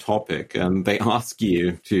what's the topic? And they ask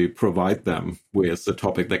you to provide them with a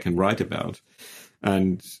topic they can write about.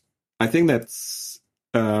 And I think that's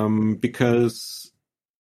because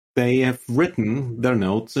they have written their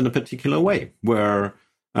notes in a particular way, where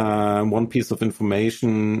one piece of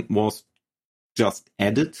information was just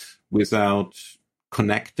added without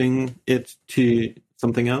connecting it to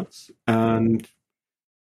something else. And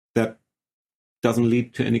that doesn't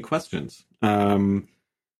lead to any questions.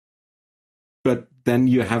 But then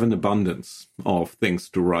you have an abundance of things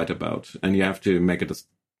to write about, and you have to make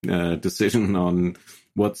a decision on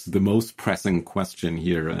what's the most pressing question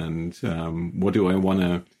here, and what do I want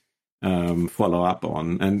to follow up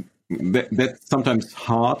on. And that's sometimes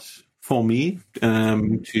hard for me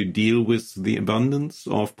to deal with the abundance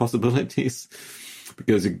of possibilities,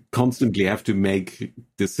 because you constantly have to make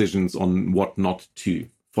decisions on what not to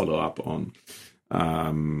follow up on.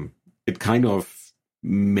 It kind of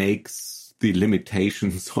makes the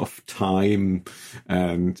limitations of time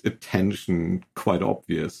and attention quite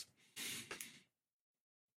obvious.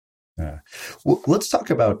 Well, let's talk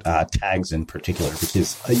about tags in particular,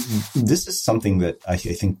 because this is something that I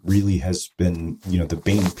think really has been, the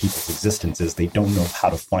bane of people's existence, is they don't know how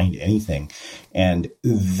to find anything. And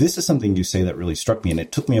this is something you say that really struck me, and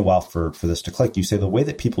it took me a while for this to click. You say the way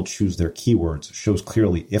that people choose their keywords shows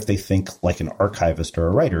clearly if they think like an archivist or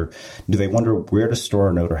a writer. Do they wonder where to store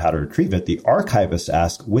a note or how to retrieve it? The archivist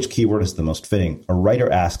asks which keyword is the most fitting. A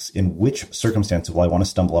writer asks in which circumstance will I want to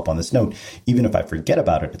stumble up on this note, even if I forget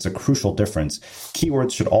about it. It's a crucial difference.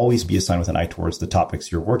 Keywords should always be assigned with an eye towards the topics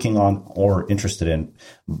you're working on or interested in,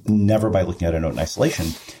 never by looking at a note in isolation.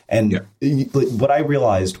 And what I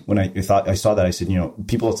realized when I saw that, I said,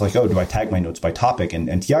 people, it's like, oh, do I tag my notes by topic?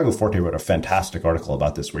 And Tiago Forte wrote a fantastic article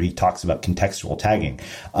about this, where he talks about contextual tagging.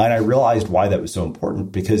 And I realized why that was so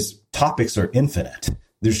important, because topics are infinite.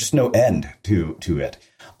 There's just no end to it.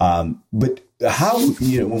 But how,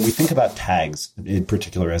 when we think about tags in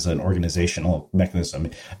particular as an organizational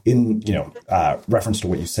mechanism, in, reference to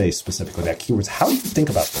what you say specifically about keywords, how do you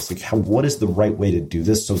think about this? Like, what is the right way to do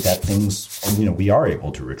this so that things, we are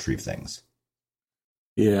able to retrieve things?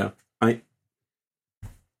 Yeah,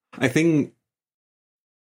 I think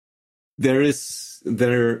there is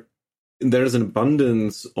an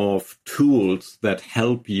abundance of tools that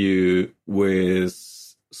help you with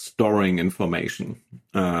storing information.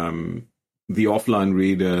 The offline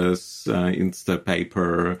readers,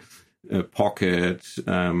 Instapaper, Pocket,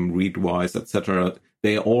 Readwise, etc.,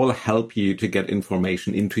 they all help you to get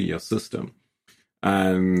information into your system.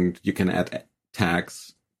 And you can add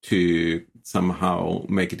tags to somehow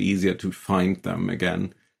make it easier to find them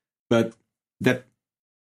again. But that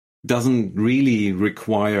doesn't really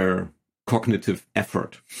require cognitive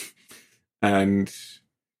effort. And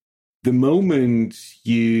the moment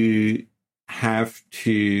you have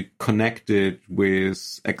to connect it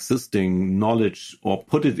with existing knowledge or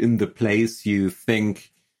put it in the place you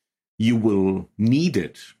think you will need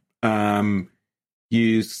it,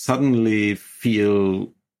 you suddenly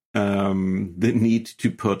feel the need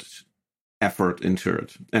to put effort into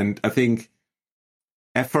it. And I think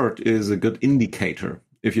effort is a good indicator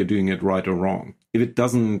if you're doing it right or wrong. If it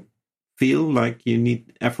doesn't feel like you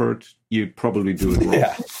need effort, you probably do it wrong.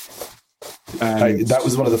 Yeah. That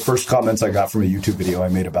was one of the first comments I got from a YouTube video I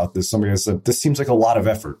made about this. Somebody said, "This seems like a lot of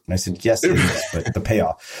effort." And I said, "Yes, it is." But the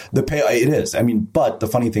payoff, it is. I mean, but the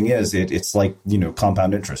funny thing is, it's like,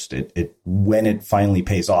 compound interest. It when it finally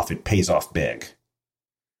pays off, it pays off big.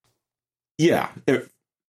 Yeah.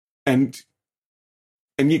 And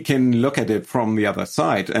you can look at it from the other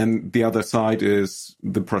side, and the other side is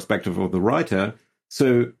the perspective of the writer.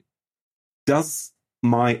 So does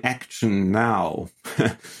my action now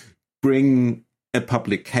bring a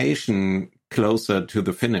publication closer to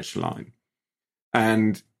the finish line?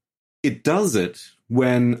 And it does it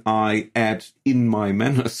when I add in my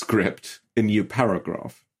manuscript a new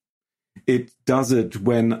paragraph. It does it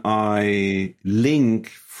when I link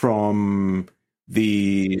from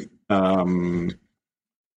the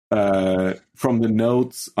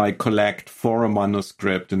notes I collect for a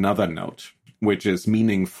manuscript another note, which is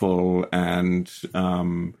meaningful and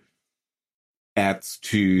adds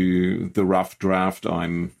to the rough draft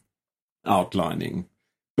I'm outlining.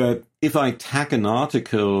 But if I tag an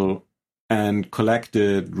article and collect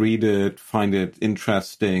it, read it, find it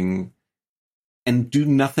interesting, and do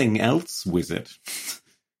nothing else with it,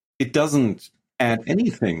 it doesn't add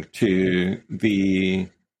anything to the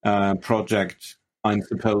project I'm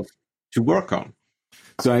supposed to work on.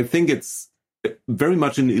 So I think it's very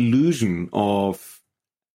much an illusion of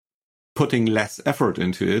putting less effort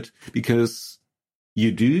into it, because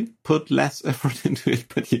you do put less effort into it,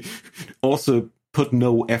 but you also put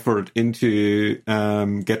no effort into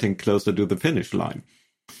getting closer to the finish line.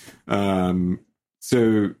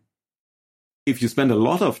 So if you spend a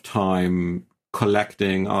lot of time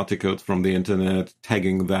collecting articles from the internet,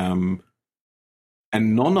 tagging them,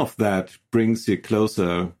 and none of that brings you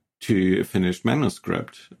closer to a finished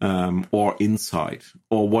manuscript or insight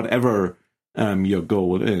or whatever your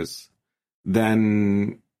goal is,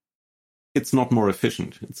 then it's not more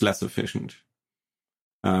efficient. It's less efficient.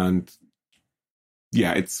 And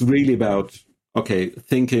yeah, it's really about,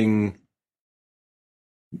 thinking,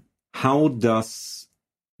 how does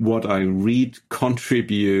what I read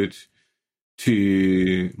contribute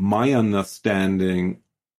to my understanding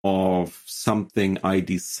of something I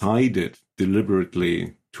decided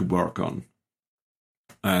deliberately to work on?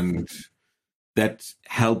 And that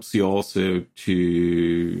helps you also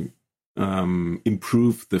to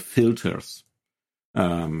improve the filters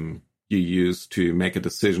you use to make a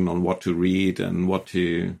decision on what to read and what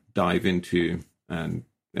to dive into, and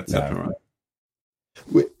etc.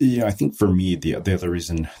 I think for me, the other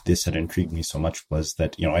reason this had intrigued me so much was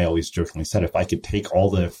that, I always jokingly said, if I could take all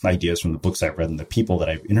the ideas from the books I've read and the people that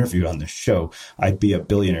I've interviewed on this show, I'd be a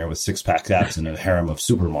billionaire with six-pack abs and a harem of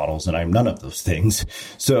supermodels, and I'm none of those things.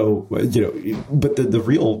 So, but the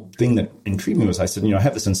real thing that intrigued me was, I said, I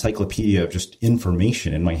have this encyclopedia of just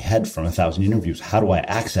information in my head from 1,000 interviews. How do I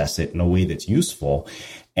access it in a way that's useful?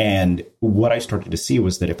 And what I started to see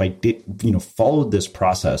was that if I did, followed this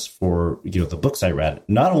process for, the books I read,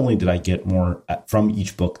 not only did I get more from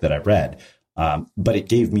each book that I read, but it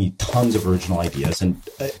gave me tons of original ideas. And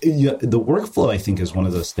the workflow, I think, is one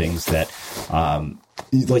of those things that,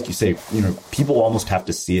 like you say, people almost have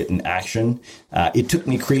to see it in action. It took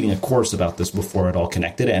me creating a course about this before it all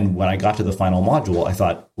connected. And when I got to the final module, I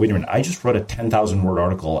thought, wait a minute, I just wrote a 10,000 word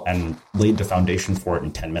article and laid the foundation for it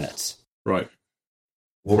in 10 minutes. Right.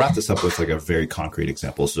 We'll wrap this up with a very concrete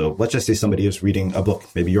example. So let's just say somebody is reading a book,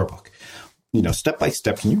 maybe your book. Step by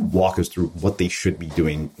step, can you walk us through what they should be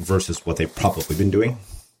doing versus what they've probably been doing?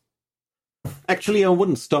 Actually, I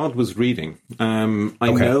wouldn't start with reading. I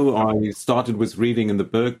know I started with reading in the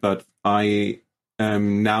book, but I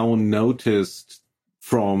now noticed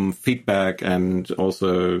from feedback and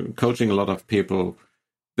also coaching a lot of people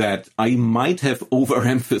that I might have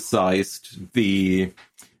overemphasized the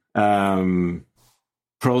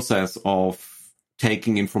process of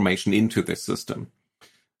taking information into this system.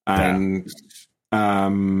 And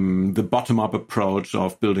the bottom-up approach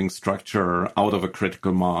of building structure out of a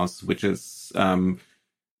critical mass, which is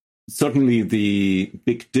certainly the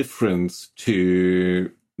big difference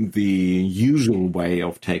to the usual way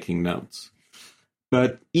of taking notes.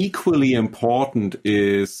 But equally important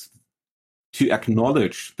is to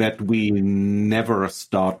acknowledge that we never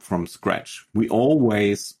start from scratch. We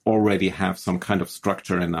always already have some kind of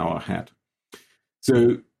structure in our head.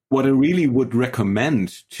 So what I really would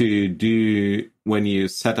recommend to do when you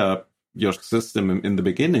set up your system in the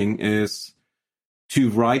beginning is to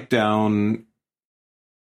write down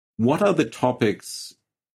what are the topics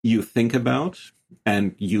you think about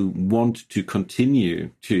and you want to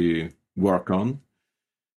continue to work on,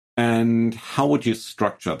 and how would you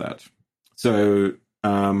structure that? So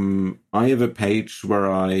I have a page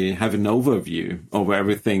where I have an overview of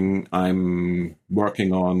everything I'm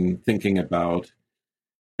working on, thinking about.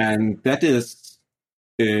 And that is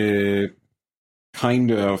a kind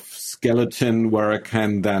of skeleton where I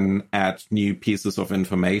can then add new pieces of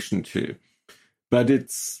information to. But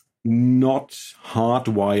it's not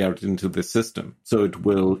hardwired into the system. So it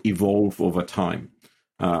will evolve over time.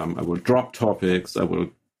 I will drop topics. I will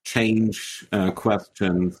change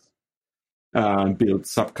questions. Build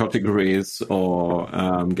subcategories or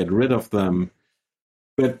get rid of them.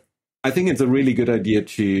 But I think it's a really good idea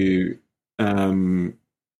to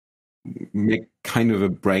make kind of a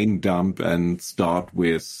brain dump and start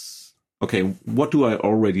with, what do I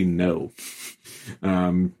already know?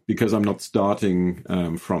 Because I'm not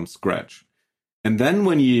starting from scratch. And then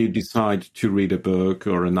when you decide to read a book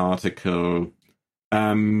or an article,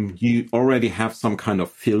 you already have some kind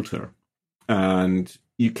of filter. And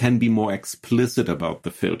you can be more explicit about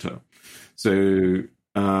the filter. So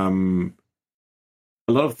a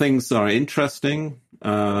lot of things are interesting.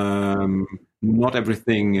 Not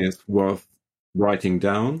everything is worth writing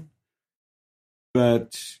down.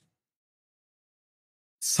 But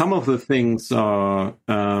some of the things are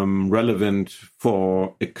relevant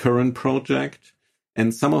for a current project.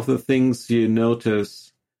 And some of the things you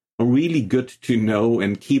notice are really good to know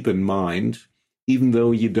and keep in mind, even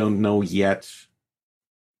though you don't know yet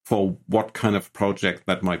for what kind of project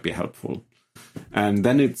that might be helpful. And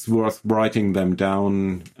then it's worth writing them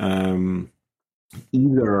down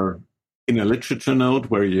either in a literature note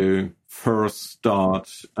where you first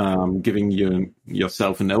start giving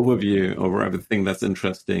yourself an overview over everything that's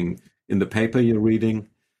interesting in the paper you're reading,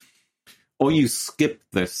 or you skip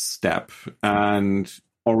this step and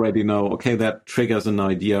already know, okay, that triggers an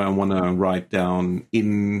idea I want to write down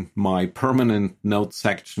in my permanent note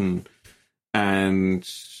section, and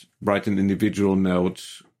write an individual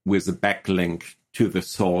note with a backlink to the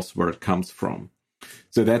source where it comes from.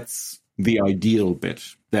 So that's the ideal bit,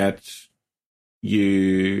 that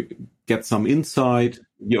you get some insight,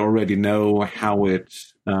 you already know how it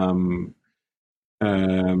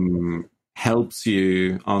helps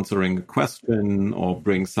you answering a question or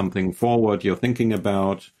bring something forward you're thinking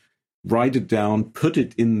about. Write it down, put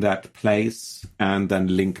it in that place, and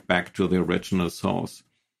then link back to the original source.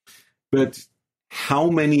 But how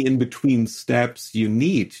many in-between steps you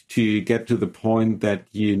need to get to the point that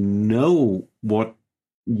you know what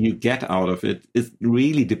you get out of it, it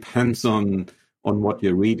really depends on what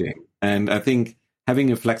you're reading. And I think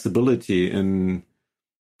having a flexibility in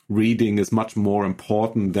reading is much more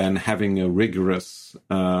important than having a rigorous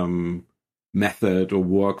method or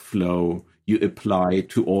workflow you apply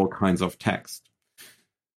to all kinds of text.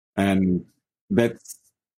 And that's,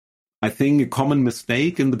 I think, a common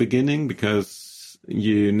mistake in the beginning, because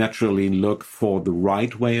you naturally look for the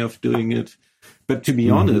right way of doing it. But to be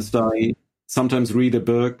honest, I sometimes read a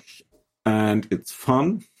book and it's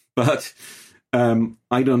fun, but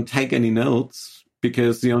I don't take any notes,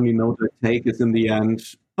 because the only note I take is in the end,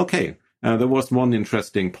 okay, there was one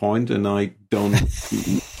interesting point, and I don't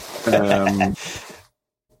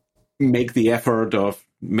make the effort of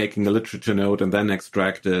making a literature note and then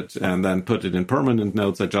extract it and then put it in permanent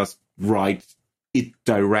notes. I just write it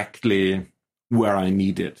directly where I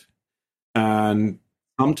need it. And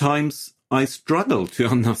sometimes I struggle to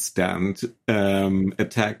understand a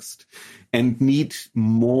text and need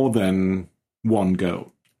more than one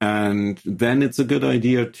go. And then it's a good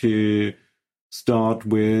idea to start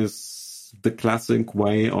with the classic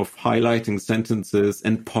way of highlighting sentences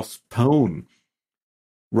and postpone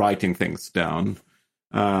writing things down.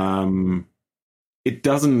 It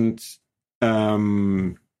doesn't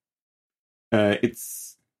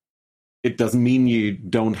it doesn't mean you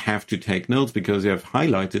don't have to take notes because you have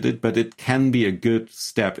highlighted it, but it can be a good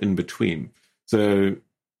step in between. So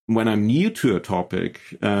when I'm new to a topic,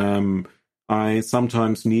 I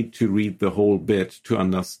sometimes need to read the whole bit to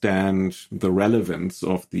understand the relevance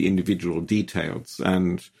of the individual details,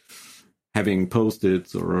 and having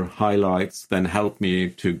post-its or highlights then help me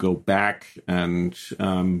to go back and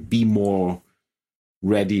be more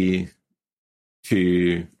ready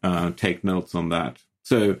to take notes on that.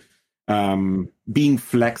 So being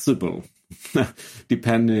flexible,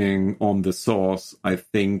 depending on the source, I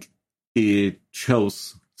think it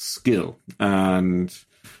shows skill. And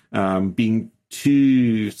being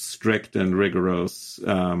too strict and rigorous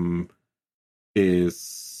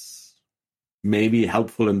is maybe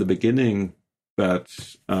helpful in the beginning, but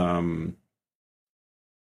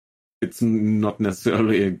it's not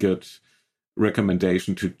necessarily a good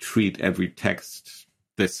recommendation to treat every text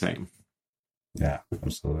the same. Yeah,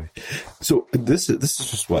 absolutely. So this is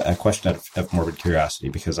just a question out of morbid curiosity,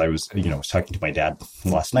 because I was talking to my dad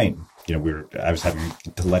last night. I was having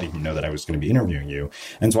to letting him know that I was going to be interviewing you,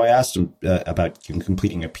 and so I asked him about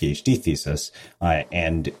completing a PhD thesis.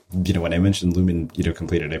 And when I mentioned Lumen,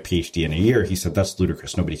 completed a PhD in a year, he said that's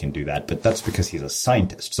ludicrous. Nobody can do that. But that's because he's a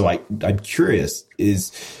scientist. So I'm curious. He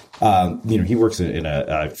works in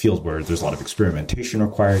a field where there's a lot of experimentation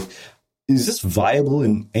required. Is this viable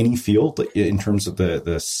in any field in terms of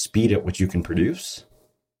the speed at which you can produce?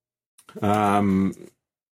 I'm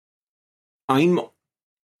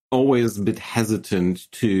always a bit hesitant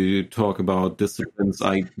to talk about disciplines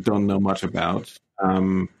I don't know much about. So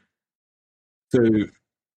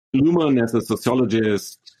Luhmann, as a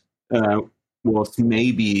sociologist, was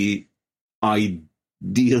maybe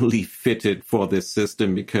ideally fitted for this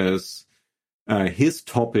system because his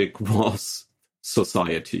topic was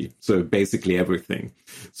society, so basically everything.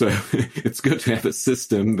 So it's good to have a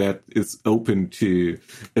system that is open to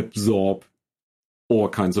absorb all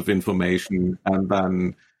kinds of information and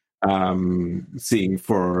then seeing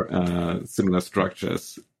for similar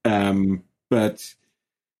structures. But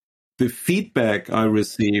the feedback I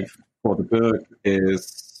receive for the book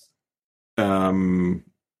is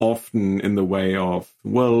often in the way of,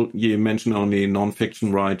 well, you mention only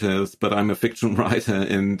nonfiction writers, but I'm a fiction writer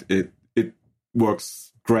and it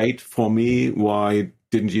works great for me. Why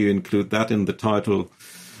didn't you include that in the title?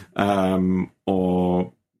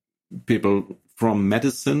 Or people from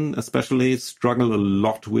medicine especially struggle a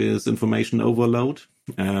lot with information overload.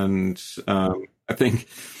 And I think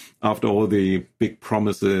after all the big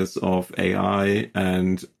promises of AI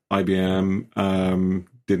and IBM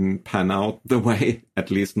didn't pan out the way,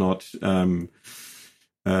 at least not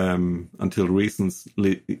until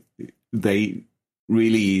recently, they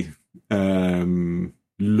really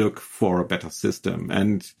look for a better system.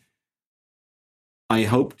 And I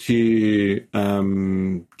hope to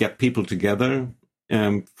get people together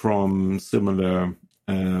from similar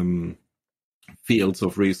fields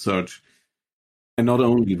of research, and not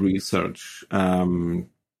only research,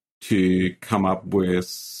 to come up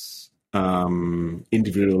with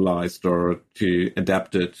individualized or to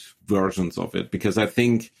adapted versions of it. Because I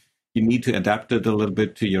think you need to adapt it a little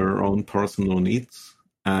bit to your own personal needs.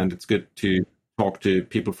 And it's good to talk to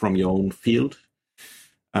people from your own field.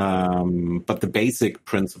 But the basic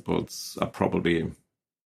principles are probably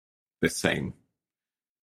the same.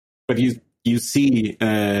 But you see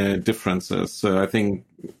differences. So I think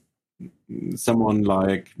someone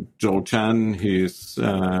like Joel Chan, who's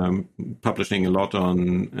publishing a lot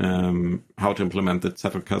on how to implement the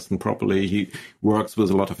Zettelkasten properly, he works with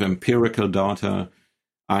a lot of empirical data.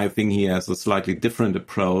 I think he has a slightly different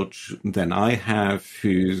approach than I have,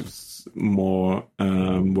 who's more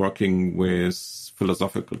working with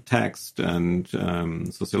philosophical text and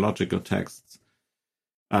sociological texts.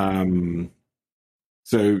 So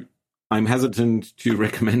I'm hesitant to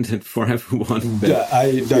recommend it for everyone. Yeah,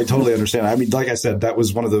 I totally understand. I mean, like I said, that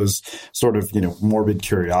was one of those sort of, morbid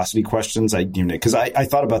curiosity questions. Because I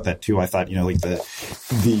thought about that too. I thought, like the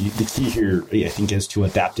key here, I think, is to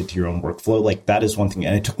adapt it to your own workflow. Like that is one thing.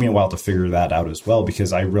 And it took me a while to figure that out as well,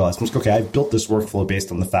 because I realized, okay, I've built this workflow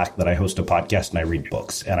based on the fact that I host a podcast and I read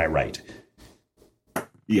books and I write.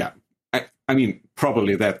 Yeah. I mean,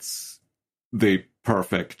 probably that's the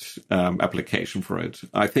perfect application for it.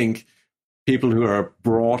 I think people who are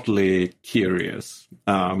broadly curious,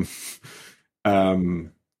 for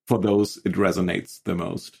those it resonates the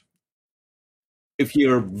most. If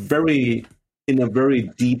you're in a very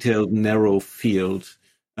detailed, narrow field,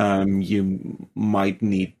 you might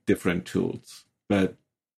need different tools. But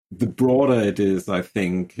the broader it is, I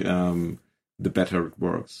think, the better it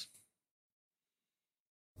works.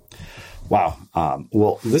 Wow.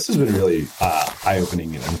 Well, this has been really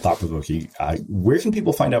eye-opening and thought-provoking. Where can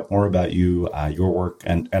people find out more about you, your work,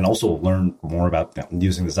 and also learn more about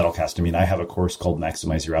using the Zettelkasten? I mean, I have a course called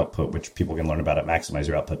Maximize Your Output, which people can learn about at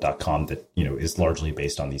maximizeyouroutput.com that, is largely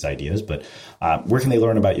based on these ideas. But where can they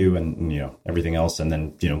learn about you and, everything else, and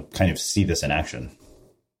then, kind of see this in action?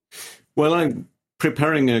 Well, I'm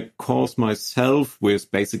preparing a course myself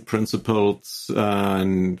with basic principles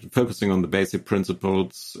and focusing on the basic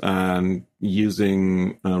principles and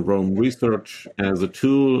using Rome Research as a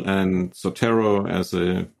tool and Zotero as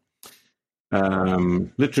a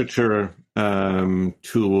literature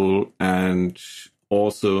tool, and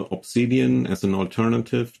also Obsidian as an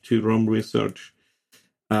alternative to Rome Research.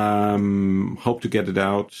 Hope to get it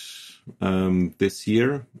out this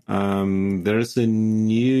year. There's a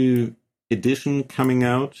new edition coming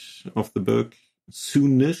out of the book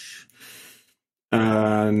soonish,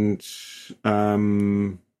 and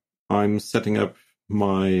I'm setting up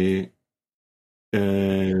my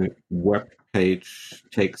web page,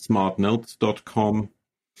 takesmartnotes.com,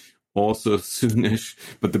 also soonish.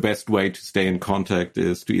 But the best way to stay in contact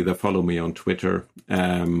is to either follow me on Twitter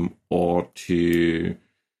or to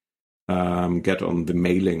get on the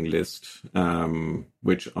mailing list,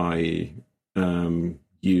 which I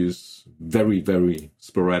use very, very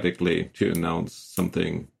sporadically to announce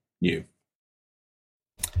something new.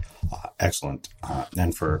 Excellent.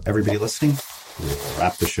 And for everybody listening, we'll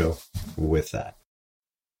wrap the show with that.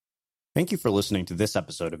 Thank you for listening to this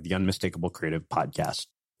episode of the Unmistakable Creative Podcast.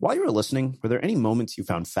 While you were listening, were there any moments you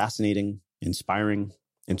found fascinating, inspiring,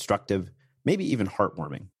 instructive, maybe even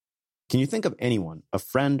heartwarming? Can you think of anyone, a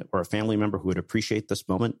friend or a family member who would appreciate this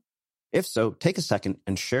moment? If so, take a second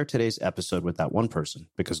and share today's episode with that one person,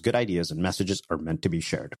 because good ideas and messages are meant to be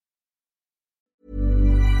shared.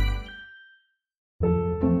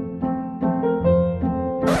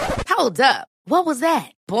 Hold up. What was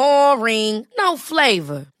that? Boring. No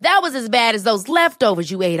flavor. That was as bad as those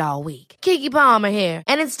leftovers you ate all week. Keke Palmer here.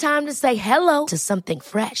 And it's time to say hello to something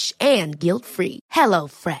fresh and guilt-free. Hello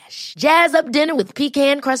Fresh. Jazz up dinner with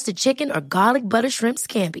pecan-crusted chicken or garlic butter shrimp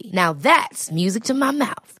scampi. Now that's music to my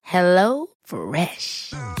mouth. Hello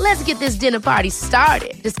Fresh. Let's get this dinner party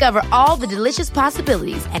started. Discover all the delicious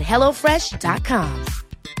possibilities at HelloFresh.com.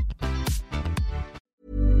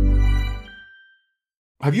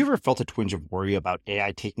 Have you ever felt a twinge of worry about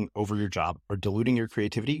AI taking over your job or diluting your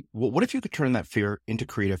creativity? Well, what if you could turn that fear into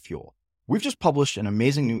creative fuel? We've just published an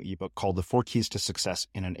amazing new ebook called The 4 Keys to Success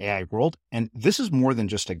in an AI World, and this is more than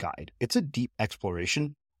just a guide. It's a deep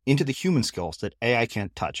exploration into the human skills that AI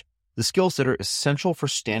can't touch, the skills that are essential for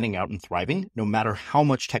standing out and thriving, no matter how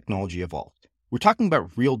much technology evolves. We're talking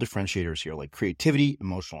about real differentiators here, like creativity,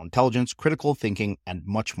 emotional intelligence, critical thinking, and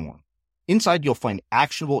much more. Inside, you'll find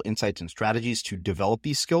actionable insights and strategies to develop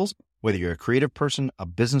these skills, whether you're a creative person, a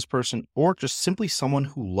business person, or just simply someone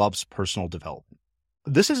who loves personal development.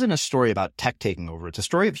 This isn't a story about tech taking over. It's a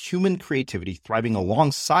story of human creativity thriving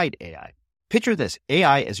alongside AI. Picture this,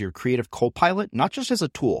 AI as your creative co-pilot, not just as a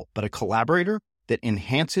tool, but a collaborator that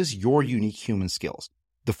enhances your unique human skills.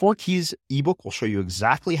 The 4 Keys ebook will show you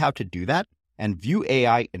exactly how to do that and view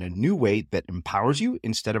AI in a new way that empowers you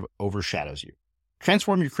instead of overshadows you.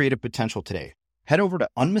 Transform your creative potential today. Head over to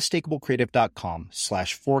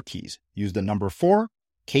unmistakablecreative.com/4keys. Use the number 4,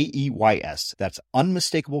 KEYS. That's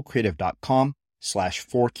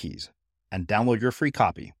unmistakablecreative.com/4keys and download your free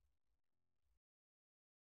copy.